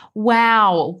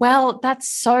 Wow. Well, that's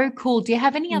so cool. Do you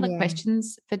have any other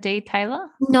questions for Dee, Taylor?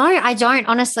 No, I don't.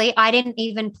 Honestly, I didn't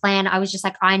even plan. I was just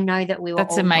like, I know that we were.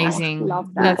 That's amazing.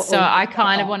 Love that. That's so. I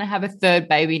kind of want to have a third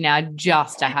baby now,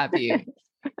 just to have you.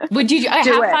 Would you? How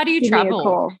far do you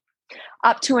travel?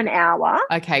 Up to an hour.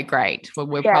 Okay, great. Well,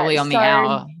 we're probably on the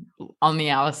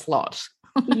hour slot.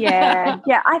 Yeah.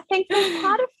 I think there's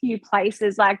quite a few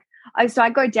places like. So I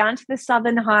go down to the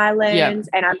Southern Highlands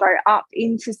and I go up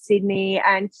into Sydney,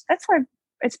 and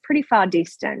it's pretty far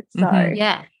distance. So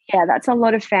that's a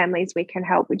lot of families we can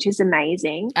help, which is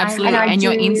amazing. Absolutely. And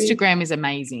your Instagram is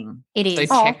amazing. It is.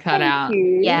 So check that out.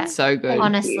 Yeah. It's so good.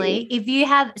 Honestly, if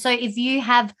you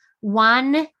have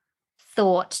one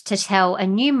thought to tell a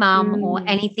new mum or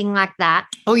anything like that.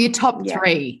 Or your top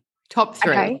three. Top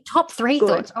three. Okay. Top three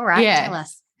thoughts. All right. Tell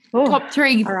us. Top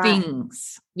three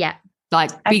things. Yeah.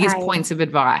 Like biggest points of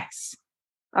advice.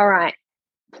 All right.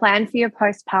 Plan for your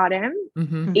postpartum.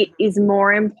 It is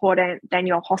more important than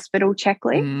your hospital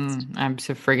checklist.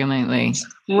 Absolutely.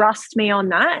 Trust me on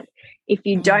that. If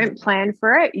you don't plan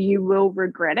for it, you will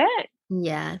regret it.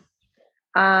 Yeah.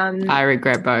 I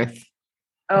regret both.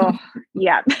 Oh,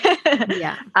 yeah.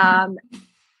 Yeah.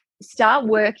 Start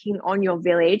working on your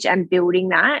village and building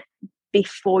that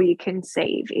before you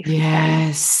conceive. If you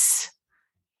can.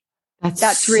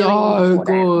 That's really so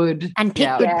important. good. And pick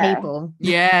good people.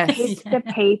 Yes. Pick the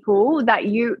people that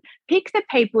you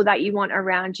want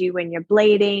around you when you're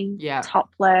bleeding,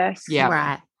 topless,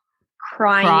 right,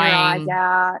 crying your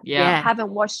eyes out,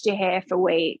 haven't washed your hair for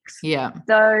weeks. Yeah.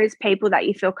 Those people that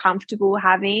you feel comfortable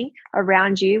having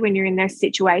around you when you're in those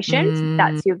situations,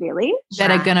 that's your village. That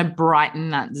are going to brighten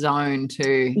that zone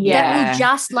too. That will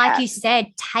just, like you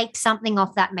said, take something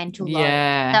off that mental load.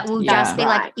 That will just be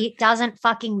like, it doesn't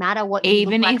fucking matter what you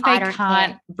even look if like, they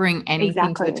can't bring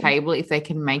anything to the table, if they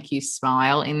can make you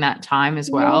smile in that time as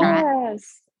well.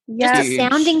 Yes. Just a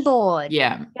sounding board.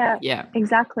 Yeah,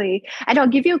 exactly. And I'll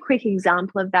give you a quick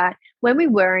example of that. When we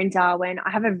were in Darwin, I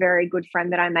have a very good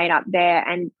friend that I made up there,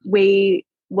 and we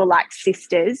were like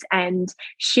sisters, and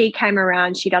she came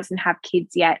around. She doesn't have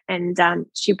kids yet, and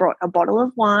she brought a bottle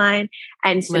of wine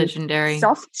and some legendary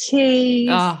soft cheese.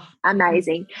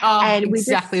 Amazing. And we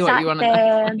exactly just what sat you want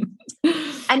there,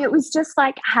 and it was just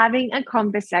like having a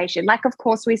conversation. Like, of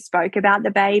course, we spoke about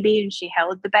the baby and she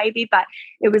held the baby, but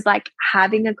it was like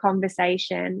having a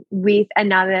conversation with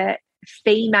another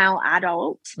female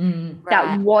adult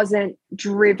that wasn't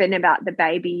driven about the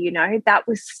baby, you know. That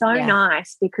was so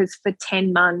nice, because for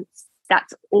 10 months,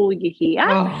 that's all you hear.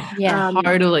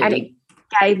 Totally. And it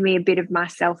gave me a bit of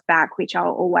myself back, which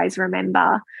I'll always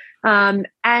remember. And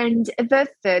the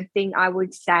third thing I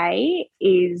would say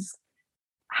is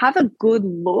have a good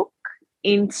look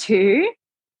into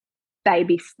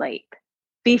baby sleep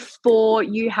before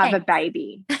you have a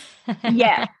baby.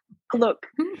 Look,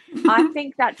 I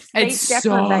think that's sleep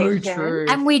deprivation. So true.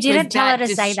 And we didn't tell her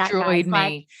to say that, guys.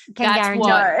 Me. That's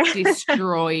what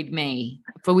destroyed me.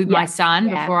 With my son,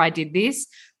 before I did this,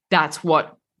 that's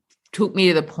what took me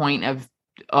to the point of,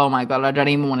 oh my God, I don't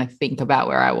even want to think about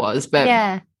where I was.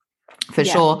 But for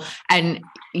sure. And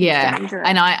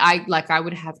and I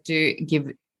would have to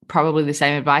give probably the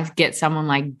same advice. Get someone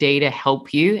like Dee to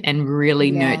help you and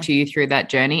really nurture you through that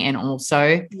journey. And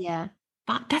also,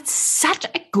 but that's such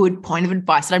a good point of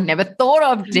advice that I've never thought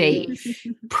of, Dee.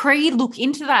 Look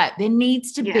into that. There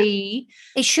needs to be.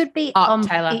 It should be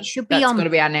Taylor. It should be that's got to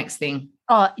be our next thing.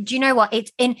 Oh, do you know what?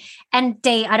 It's in, and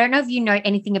Dee, I don't know if you know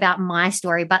anything about my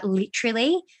story, but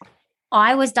literally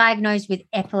I was diagnosed with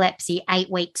epilepsy 8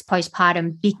 weeks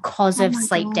postpartum because of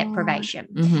sleep deprivation.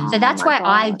 So that's why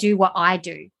I do what I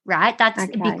do, right? That's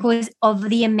because of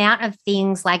the amount of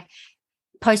things like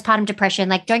postpartum depression.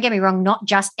 Like, don't get me wrong, not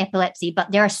just epilepsy,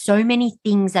 but there are so many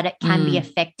things that it can be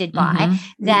affected by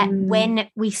that when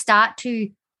we start to,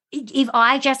 if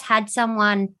I just had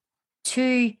someone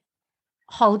to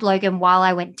hold Logan while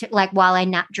I went to, like, while I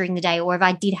napped during the day, or if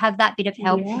I did have that bit of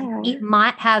help, it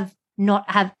might have not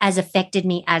have as affected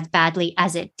me as badly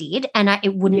as it did, and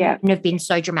it wouldn't have been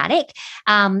so dramatic.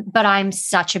 But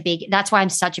that's why I'm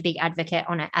such a big advocate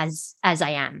on it as I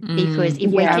am, because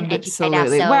if we can educate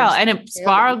ourselves, well, and it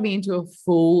spiraled me into a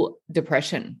full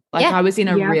depression. Like I was in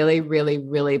a really, really,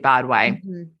 really bad way.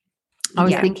 Mm-hmm. I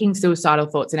was thinking suicidal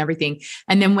thoughts and everything.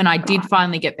 And then when I did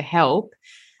finally get the help,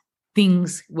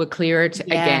 things were clearer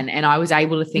again, and I was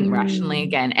able to think rationally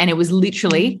again. And it was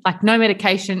literally like no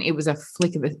medication. It was a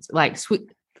flick of the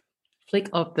flick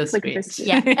of the switch.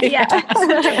 Yeah.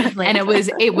 And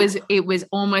it was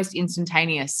almost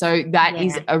instantaneous. So that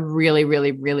is a really,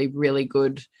 really, really, really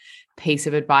good piece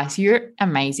of advice. You're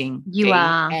amazing. You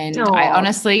are. And I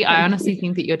honestly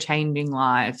think that you're changing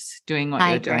lives doing what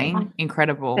you're doing.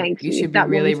 Incredible. Thank you. You should be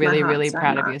really, really, really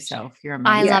proud of yourself. You're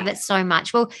amazing. I love it so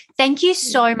much. Well, thank you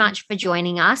so much for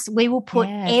joining us. We will put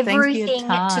everything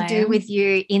to do with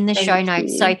you in the show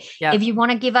notes. So if you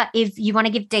want to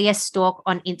give Dee a stalk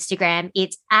on Instagram,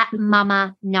 it's at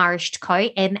Mama Nourished Co,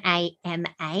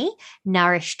 MAMA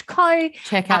Nourished Co.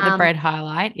 Check out the bread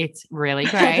highlight. It's really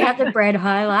great. Check out the bread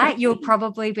highlight. You'll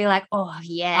probably be like, oh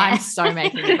yeah, I'm so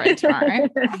making the bread tomorrow.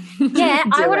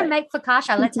 I want to make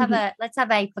focaccia. Let's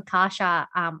have a focaccia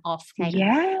off, Katie.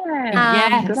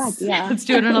 Yeah, good idea. Let's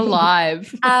do it on a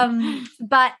live.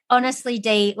 But honestly,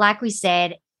 Dee, like we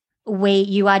said,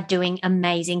 you are doing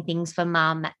amazing things for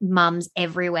mums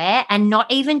everywhere, and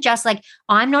not even just like,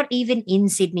 I'm not even in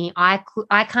Sydney. I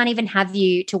can't even have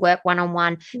you to work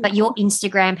one-on-one, but your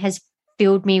Instagram has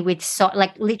filled me with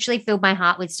literally filled my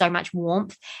heart with so much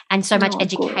warmth and so much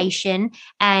education. Good.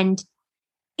 And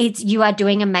you are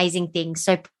doing amazing things.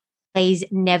 So please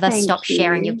never stop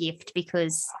sharing your gift,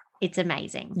 because it's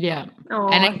amazing. Yeah.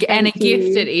 And a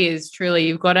gift it is, truly.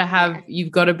 You've got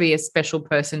to be a special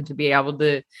person to be able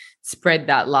to spread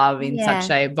that love in such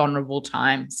a vulnerable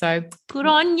time. So good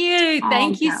on you.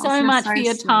 Thank you so much for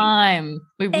your time.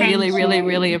 We really, really,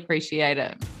 really appreciate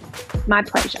it. My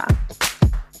pleasure.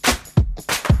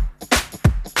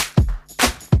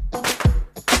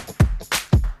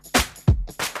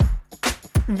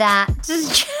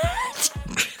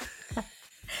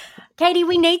 Katie,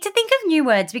 we need to think of new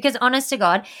words, because honest to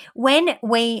God, when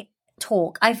we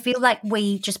talk, I feel like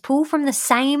we just pull from the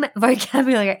same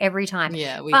vocabulary every time.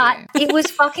 Yeah, but it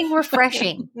was fucking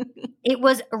refreshing. It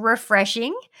was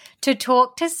refreshing to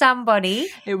talk to somebody.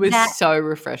 It was so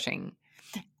refreshing.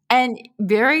 And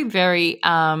very, very,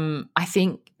 I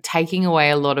think taking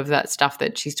away a lot of that stuff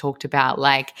that she's talked about,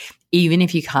 like even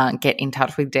if you can't get in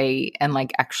touch with Dee and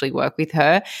like actually work with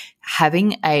her,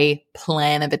 having a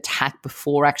plan of attack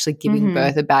before actually giving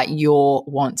birth about your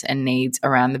wants and needs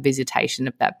around the visitation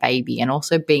of that baby, and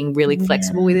also being really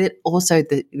flexible with it. Also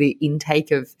the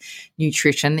intake of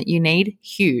nutrition that you need,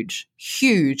 huge.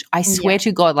 I swear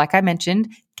to God, like I mentioned,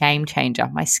 game changer.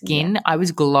 My skin, I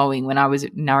was glowing when I was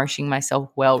nourishing myself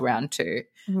well round 2,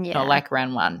 not like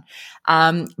round 1.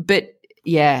 But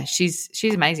yeah, she's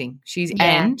amazing.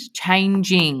 And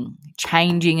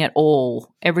changing it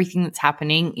all. Everything that's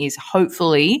happening is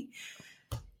hopefully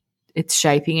it's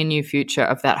shaping a new future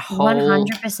of that whole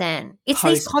 100%. It's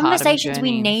these conversations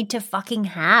journey we need to fucking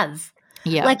have.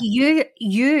 Yeah. Like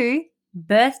you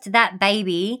birthed that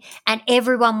baby, and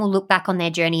everyone will look back on their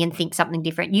journey and think something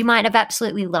different. You might have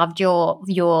absolutely loved your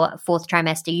 4th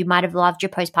trimester. You might have loved your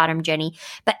postpartum journey,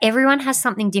 but everyone has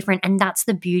something different, and that's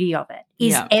the beauty of it.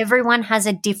 Everyone has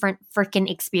a different freaking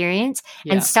experience,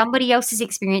 and somebody else's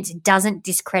experience doesn't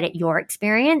discredit your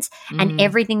experience, and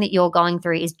everything that you're going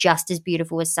through is just as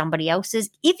beautiful as somebody else's.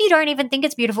 If you don't even think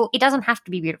it's beautiful, it doesn't have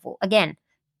to be beautiful. Again,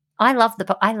 I love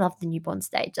the newborn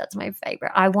stage. That's my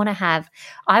favorite. I want to have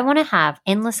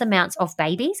endless amounts of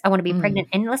babies. I want to be pregnant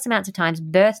endless amounts of times,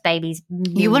 birth babies.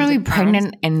 You want to be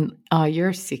pregnant and you're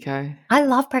a sicko. I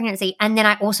love pregnancy, and then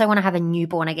I also want to have a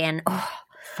newborn again. Oh,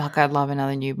 fuck, I'd love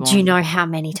another newborn. Do you know how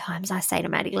many times I say to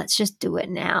Maddie, let's just do it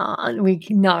now? Do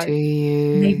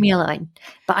you? Leave me alone.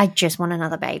 But I just want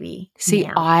another baby. See,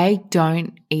 now. I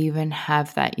don't even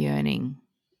have that yearning.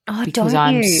 Oh, because don't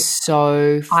I'm you?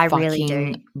 So I fucking really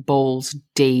do. balls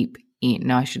deep in.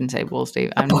 No, I shouldn't say balls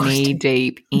deep. I'm knee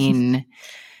deep in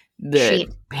the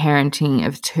parenting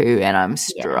of 2, and I'm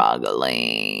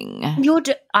struggling.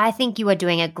 I think you are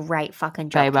doing a great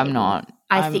fucking job, babe. I'm not.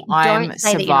 I'm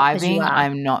surviving.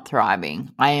 I'm not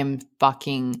thriving. I am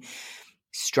fucking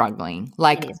struggling.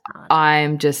 Like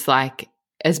I'm just like,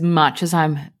 as much as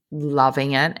I'm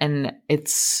loving it, and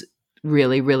it's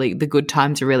really, really, the good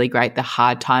times are really great. The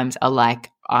hard times are like,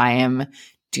 I am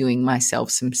doing myself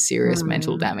some serious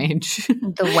mental damage.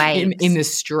 The waves. in the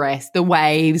stress. The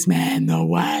waves, man, the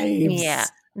waves. Yeah.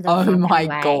 Oh my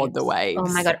God, the waves.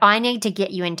 Oh my God. I need to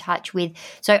get you in touch with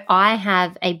 – so I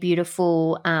have a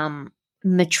beautiful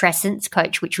matrescence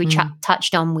coach, which we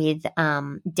touched on with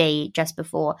Dee just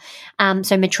before.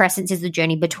 So matrescence is the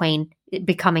journey between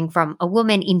becoming from a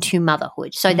woman into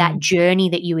motherhood. So that journey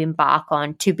that you embark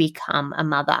on to become a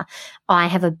mother. I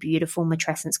have a beautiful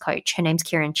matrescence coach. Her name's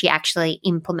Kieran. She actually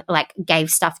gave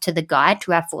stuff to the guide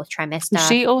to our 4th trimester. Is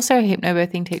she also a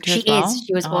hypnobirthing teacher as well? She is.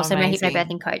 She was also amazing. my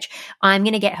hypnobirthing coach. I'm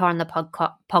going to get her on the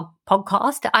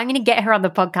podcast. I'm going to get her on the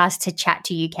podcast to chat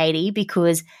to you, Katie,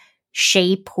 because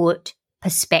she put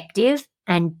perspective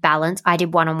and balance. I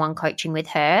did one-on-one coaching with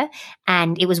her,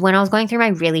 and it was when I was going through my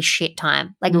really shit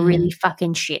time, really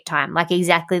fucking shit time, like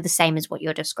exactly the same as what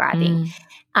you're describing.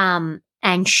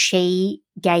 And she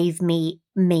gave me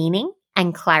meaning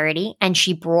and clarity, and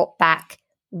she brought back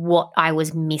what I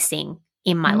was missing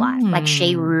in my life. Like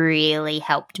she really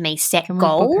helped me set Can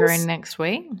goals. we book her in next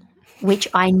week? Which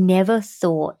I never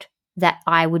thought that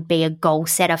I would be a goal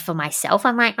setter for myself.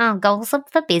 I'm like, goals are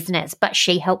for business. But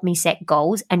she helped me set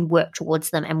goals and work towards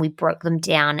them, and we broke them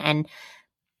down, and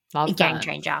Love game that.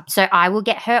 changer. So I will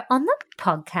get her on the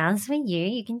podcast for you.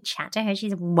 You can chat to her.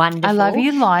 She's wonderful. I love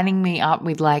you lining me up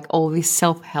with all this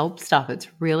self-help stuff. It's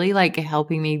really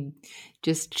helping me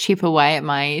just chip away at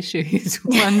my issues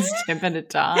one step at a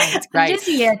time. It's great. I'm just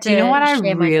here to you know what I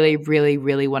share my- really, really,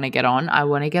 really want to get on? I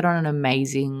want to get on an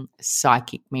amazing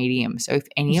psychic medium. So if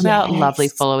any of our lovely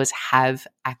followers have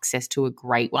access to a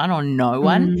great one or know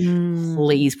one,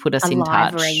 please put us in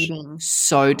touch. Reading.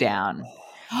 So down.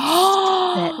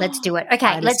 Let's do it.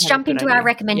 Okay, let's jump into our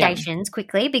recommendations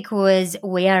quickly because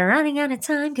we are running out of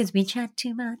time because we chat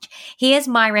too much. Here's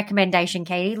my recommendation,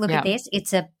 Katie. Look at this.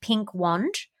 It's a pink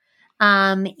wand.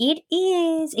 It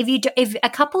is if a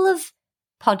couple of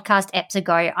podcast eps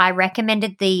ago, I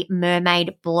recommended the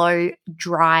Mermaid Blow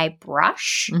Dry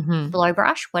Brush, blow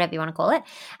brush, whatever you want to call it.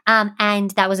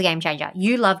 And that was a game changer.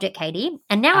 You loved it, Katie.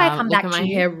 And now I come back to my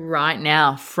hair right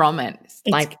now from it.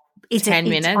 It's 10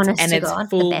 minutes and it's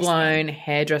full-blown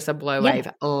hairdresser blow wave.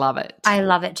 Love it. I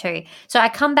love it too. So I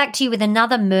come back to you with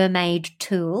another mermaid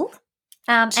tool.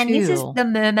 And this is the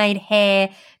mermaid hair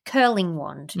curling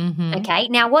wand. Okay.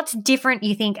 Now what's different?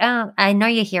 You think, I know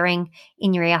you're hearing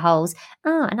in your ear holes,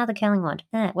 another curling wand.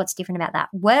 What's different about that?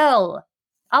 Well,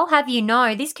 I'll have you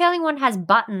know this curling wand has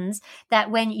buttons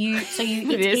that when you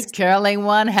this curling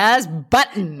one has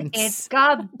buttons. It's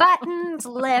got buttons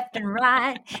left and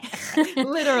right.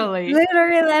 Literally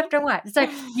left and right. So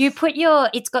you put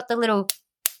it's got the little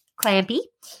clampy.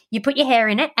 You put your hair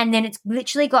in it, and then it's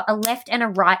literally got a left and a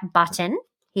right button.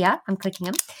 Here, I'm clicking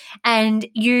them. And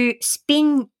you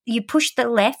push the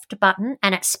left button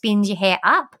and it spins your hair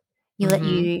up.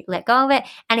 You let go of it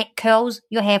and it curls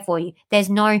your hair for you. There's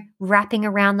no wrapping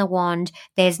around the wand.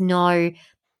 There's no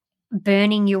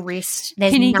burning your wrist.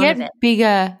 There's Can you none get of it.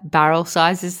 bigger barrel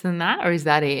sizes than that, or is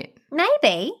that it?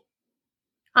 Maybe.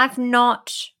 I've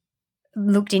not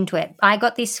looked into it. I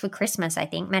got this for Christmas, I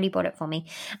think. Maddie bought it for me.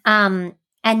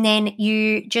 And then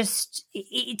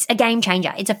it's a game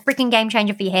changer. It's a freaking game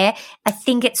changer for your hair. I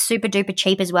think it's super duper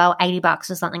cheap as well, $80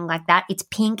 or something like that. It's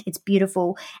pink, it's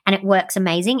beautiful, and it works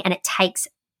amazing. And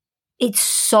it's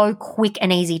so quick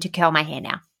and easy to curl my hair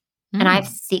now. And I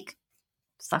have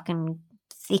fucking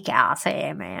thick ass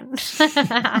hair, man. Great,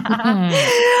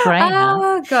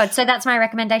 oh, God. So that's my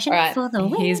recommendation for the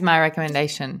week. Here's my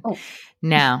recommendation.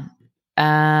 Now,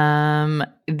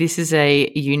 this is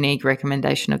a unique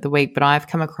recommendation of the week, but I've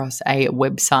come across a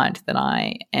website that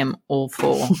I am all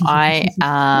for. I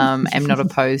am not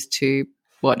opposed to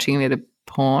watching a bit of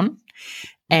porn,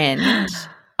 and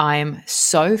I'm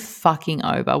so fucking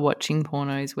over watching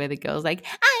pornos where the girl's like,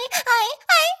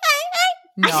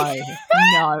 no.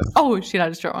 Oh, shit, I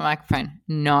just dropped my microphone.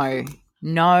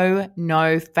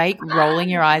 No, fake rolling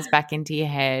your eyes back into your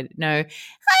head. No,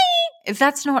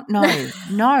 that's not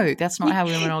that's not how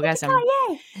women orgasm.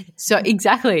 So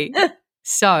exactly.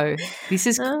 So this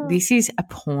is a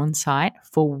porn site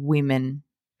for women.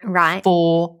 Right.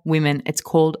 For women. It's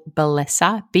called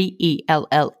Bellesa,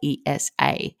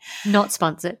 Bellesa. Not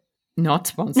sponsored.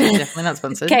 Definitely not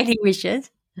sponsored. Katie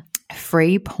wishes.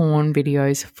 Free porn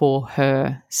videos for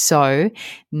her. So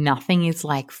nothing is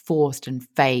forced and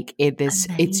fake.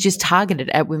 It's just targeted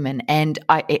at women. And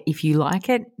if you like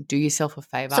it, do yourself a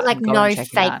favor. So no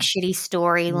fake shitty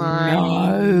storyline.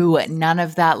 No, none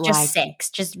of that. Just sex,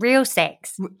 just real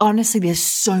sex. Honestly, there's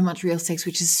so much real sex,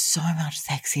 which is so much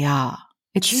sexier.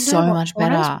 It's so much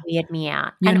better. Weird me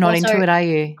out. You're not into it, are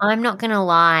you? I'm not going to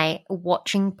lie.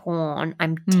 Watching porn,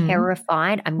 I'm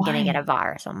terrified. I'm going to get a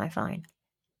virus on my phone.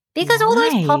 Because all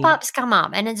those pop-ups come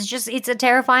up and it's a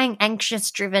terrifying,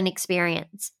 anxious-driven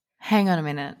experience. Hang on a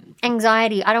minute.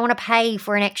 Anxiety. I don't want to pay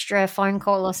for an extra phone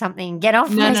call or something. Get off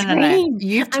my No. screen.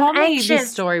 You've told me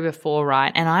this story before,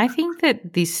 right? And I think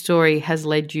that this story has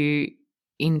led you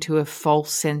into a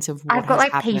false sense of what I've got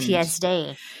like happened.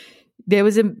 PTSD. There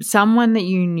was someone that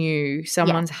you knew,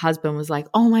 someone's husband was like,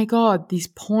 oh, my God, this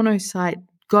porno site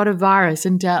got a virus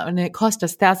and it cost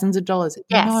us thousands of dollars.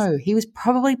 Yes. No, he was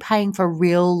probably paying for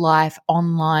real life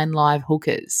online live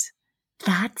hookers.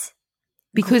 That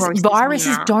because grosses me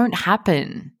viruses out. don't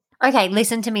happen. Okay,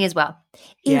 listen to me as well.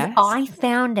 Yes. If I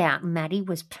found out Maddie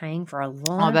was paying for a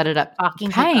long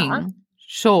fucking paying, hooker,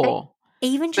 sure.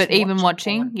 even just even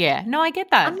watching, porn. yeah. No, I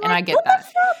get that. I'm And like, I get what that.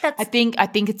 the fuck? I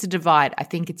think it's a divide. I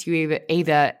think it's you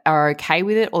either are okay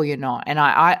with it or you're not. And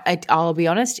I'll be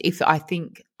honest,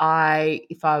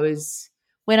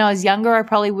 when I was younger, I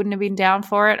probably wouldn't have been down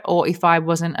for it, or if I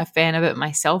wasn't a fan of it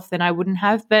myself, then I wouldn't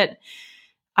have. But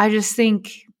I just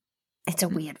think It's a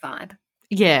weird vibe.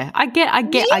 yeah, I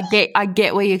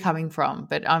get where you're coming from,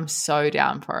 but I'm so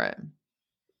down for it.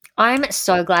 I'm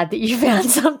so glad that you found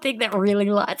something that really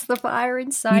lights the fire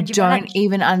inside You you. don't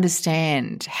even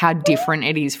understand how different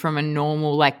it is from a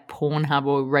normal like Pornhub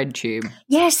or RedTube.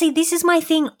 Yeah, see, this is my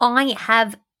thing.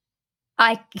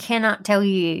 I cannot tell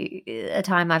you a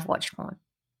time I've watched porn.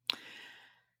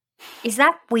 Is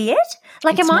that weird?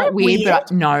 Like, It's am I not weird? weird?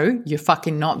 But no, you're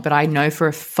fucking not. But I know for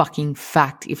a fucking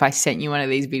fact if I sent you one of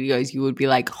these videos, you would be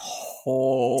like,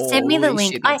 holy Send me the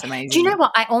link. shit, that's amazing. Do you know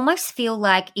what? I almost feel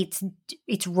like it's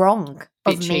wrong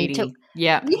of Bit me cheaty. to.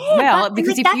 Yeah. Yeah, Well, but,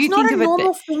 because like, if you that's think not of a it,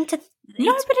 normal thing to.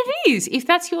 no, but it is. If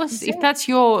that's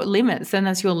your limits, then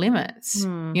that's your limits.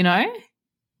 You know.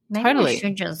 Maybe Totally. we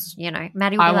should just,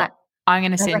 Maddie would be like, I'm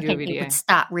going to I send you a reckon video. it would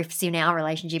start rifts in our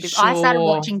relationship. If I started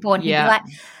watching porn, he'd be like,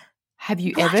 have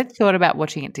you "What?" ever thought about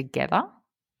watching it together?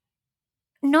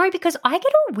 no, because I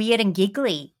get all weird and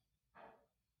giggly.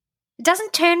 It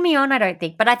doesn't turn me on, I don't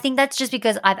think. But I think that's just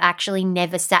because I've actually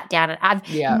never sat down and I've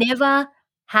never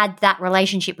had that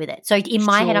relationship with it. So in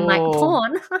my head, I'm like,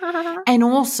 porn. And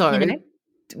also, You know?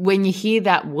 when you hear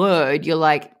that word, you're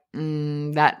like,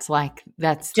 that's dirty.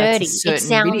 That's a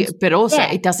certain video. But also,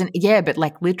 it doesn't. Yeah, but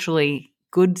like literally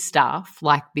good stuff,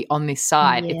 like on this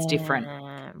side, it's different.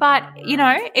 But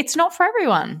it's not for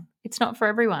everyone. It's not for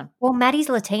everyone. Well, Maddie's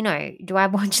Latino. Do I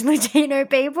watch Latino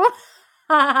people?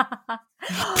 Imagine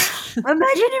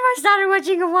if I started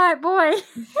watching a white boy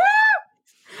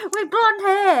with blonde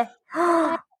hair.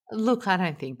 Look, I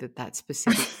don't think that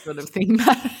specific sort of thing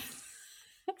matters.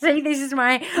 See, this is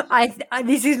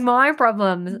my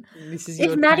problem.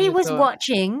 If Maddie was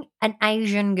watching an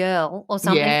Asian girl or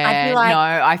something, I'd be like, no,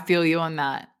 I feel you on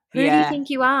that. Who do you think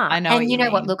you are? I know. And you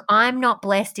know what? Look, I'm not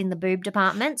blessed in the boob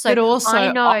department, so but also,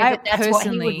 I know that's what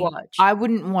he would watch.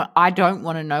 I don't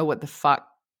want to know what the fuck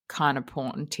kind of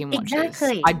porn Tim watches.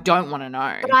 Exactly. I don't want to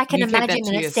know. But I can imagine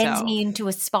that it sends me into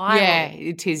a spiral.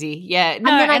 Yeah, tizzy. Yeah.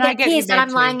 No, and then I get you pissed and I'm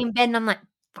too. lying in bed and I'm like,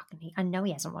 fucking, I know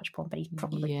he hasn't watched porn, but he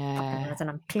probably fucking has, and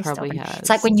I'm pissed off him. has. It's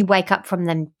like when you wake up from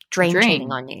them dream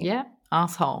cheating on you. Yeah,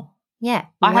 asshole. Yeah.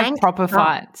 I have proper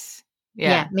fights.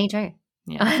 Yeah, me too.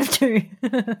 Yeah. I have to.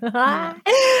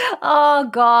 Oh,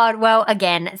 God. Well,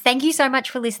 again, thank you so much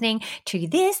for listening to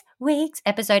this week's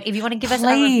episode. If you want to give us a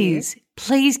review.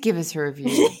 Please give us a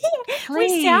review.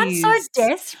 We sound so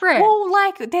desperate. Well,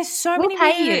 like there's so many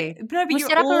pay you. No, but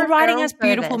you're all writing us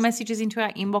beautiful messages into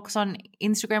our inbox on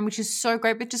Instagram, which is so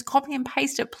great. But just copy and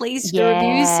paste it, please, to the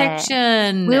review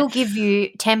section. We'll give you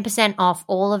 10% off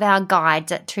all of our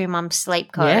guides at 2 Mums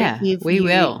Sleep Co. Yeah, we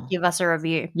will. Give us a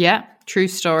review. Yeah, true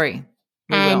story.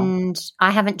 And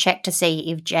I haven't checked to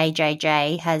see if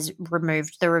JJJ has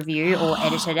removed the review or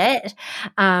edited it.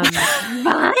 But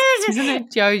isn't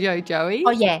it Jojo Joey?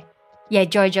 Oh, yeah. Yeah,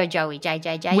 Jojo Joey,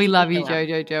 JJJ. We love you,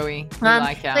 Jojo Joey. We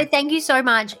like you. So thank you so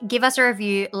much. Give us a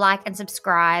review, like and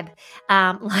subscribe.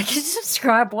 Like and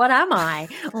subscribe. What am I?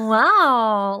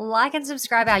 Wow. Like and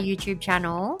subscribe our YouTube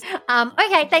channel.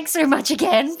 Okay, thanks so much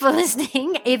again for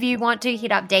listening. If you want to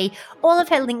hit up Dee, all of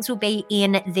her links will be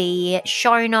in the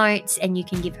show notes and you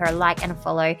can give her a like and a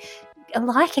follow. A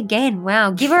like again.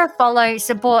 Wow. Give her a follow,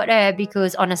 support her,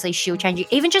 because honestly, she'll change you.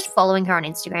 Even just following her on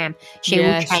Instagram, she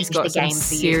will change the game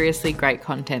for you. Seriously great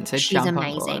content. So she's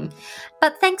amazing.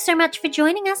 But thanks so much for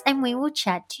joining us, and we will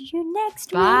chat to you next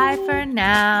week. Bye for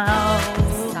now.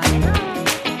 Sayonara.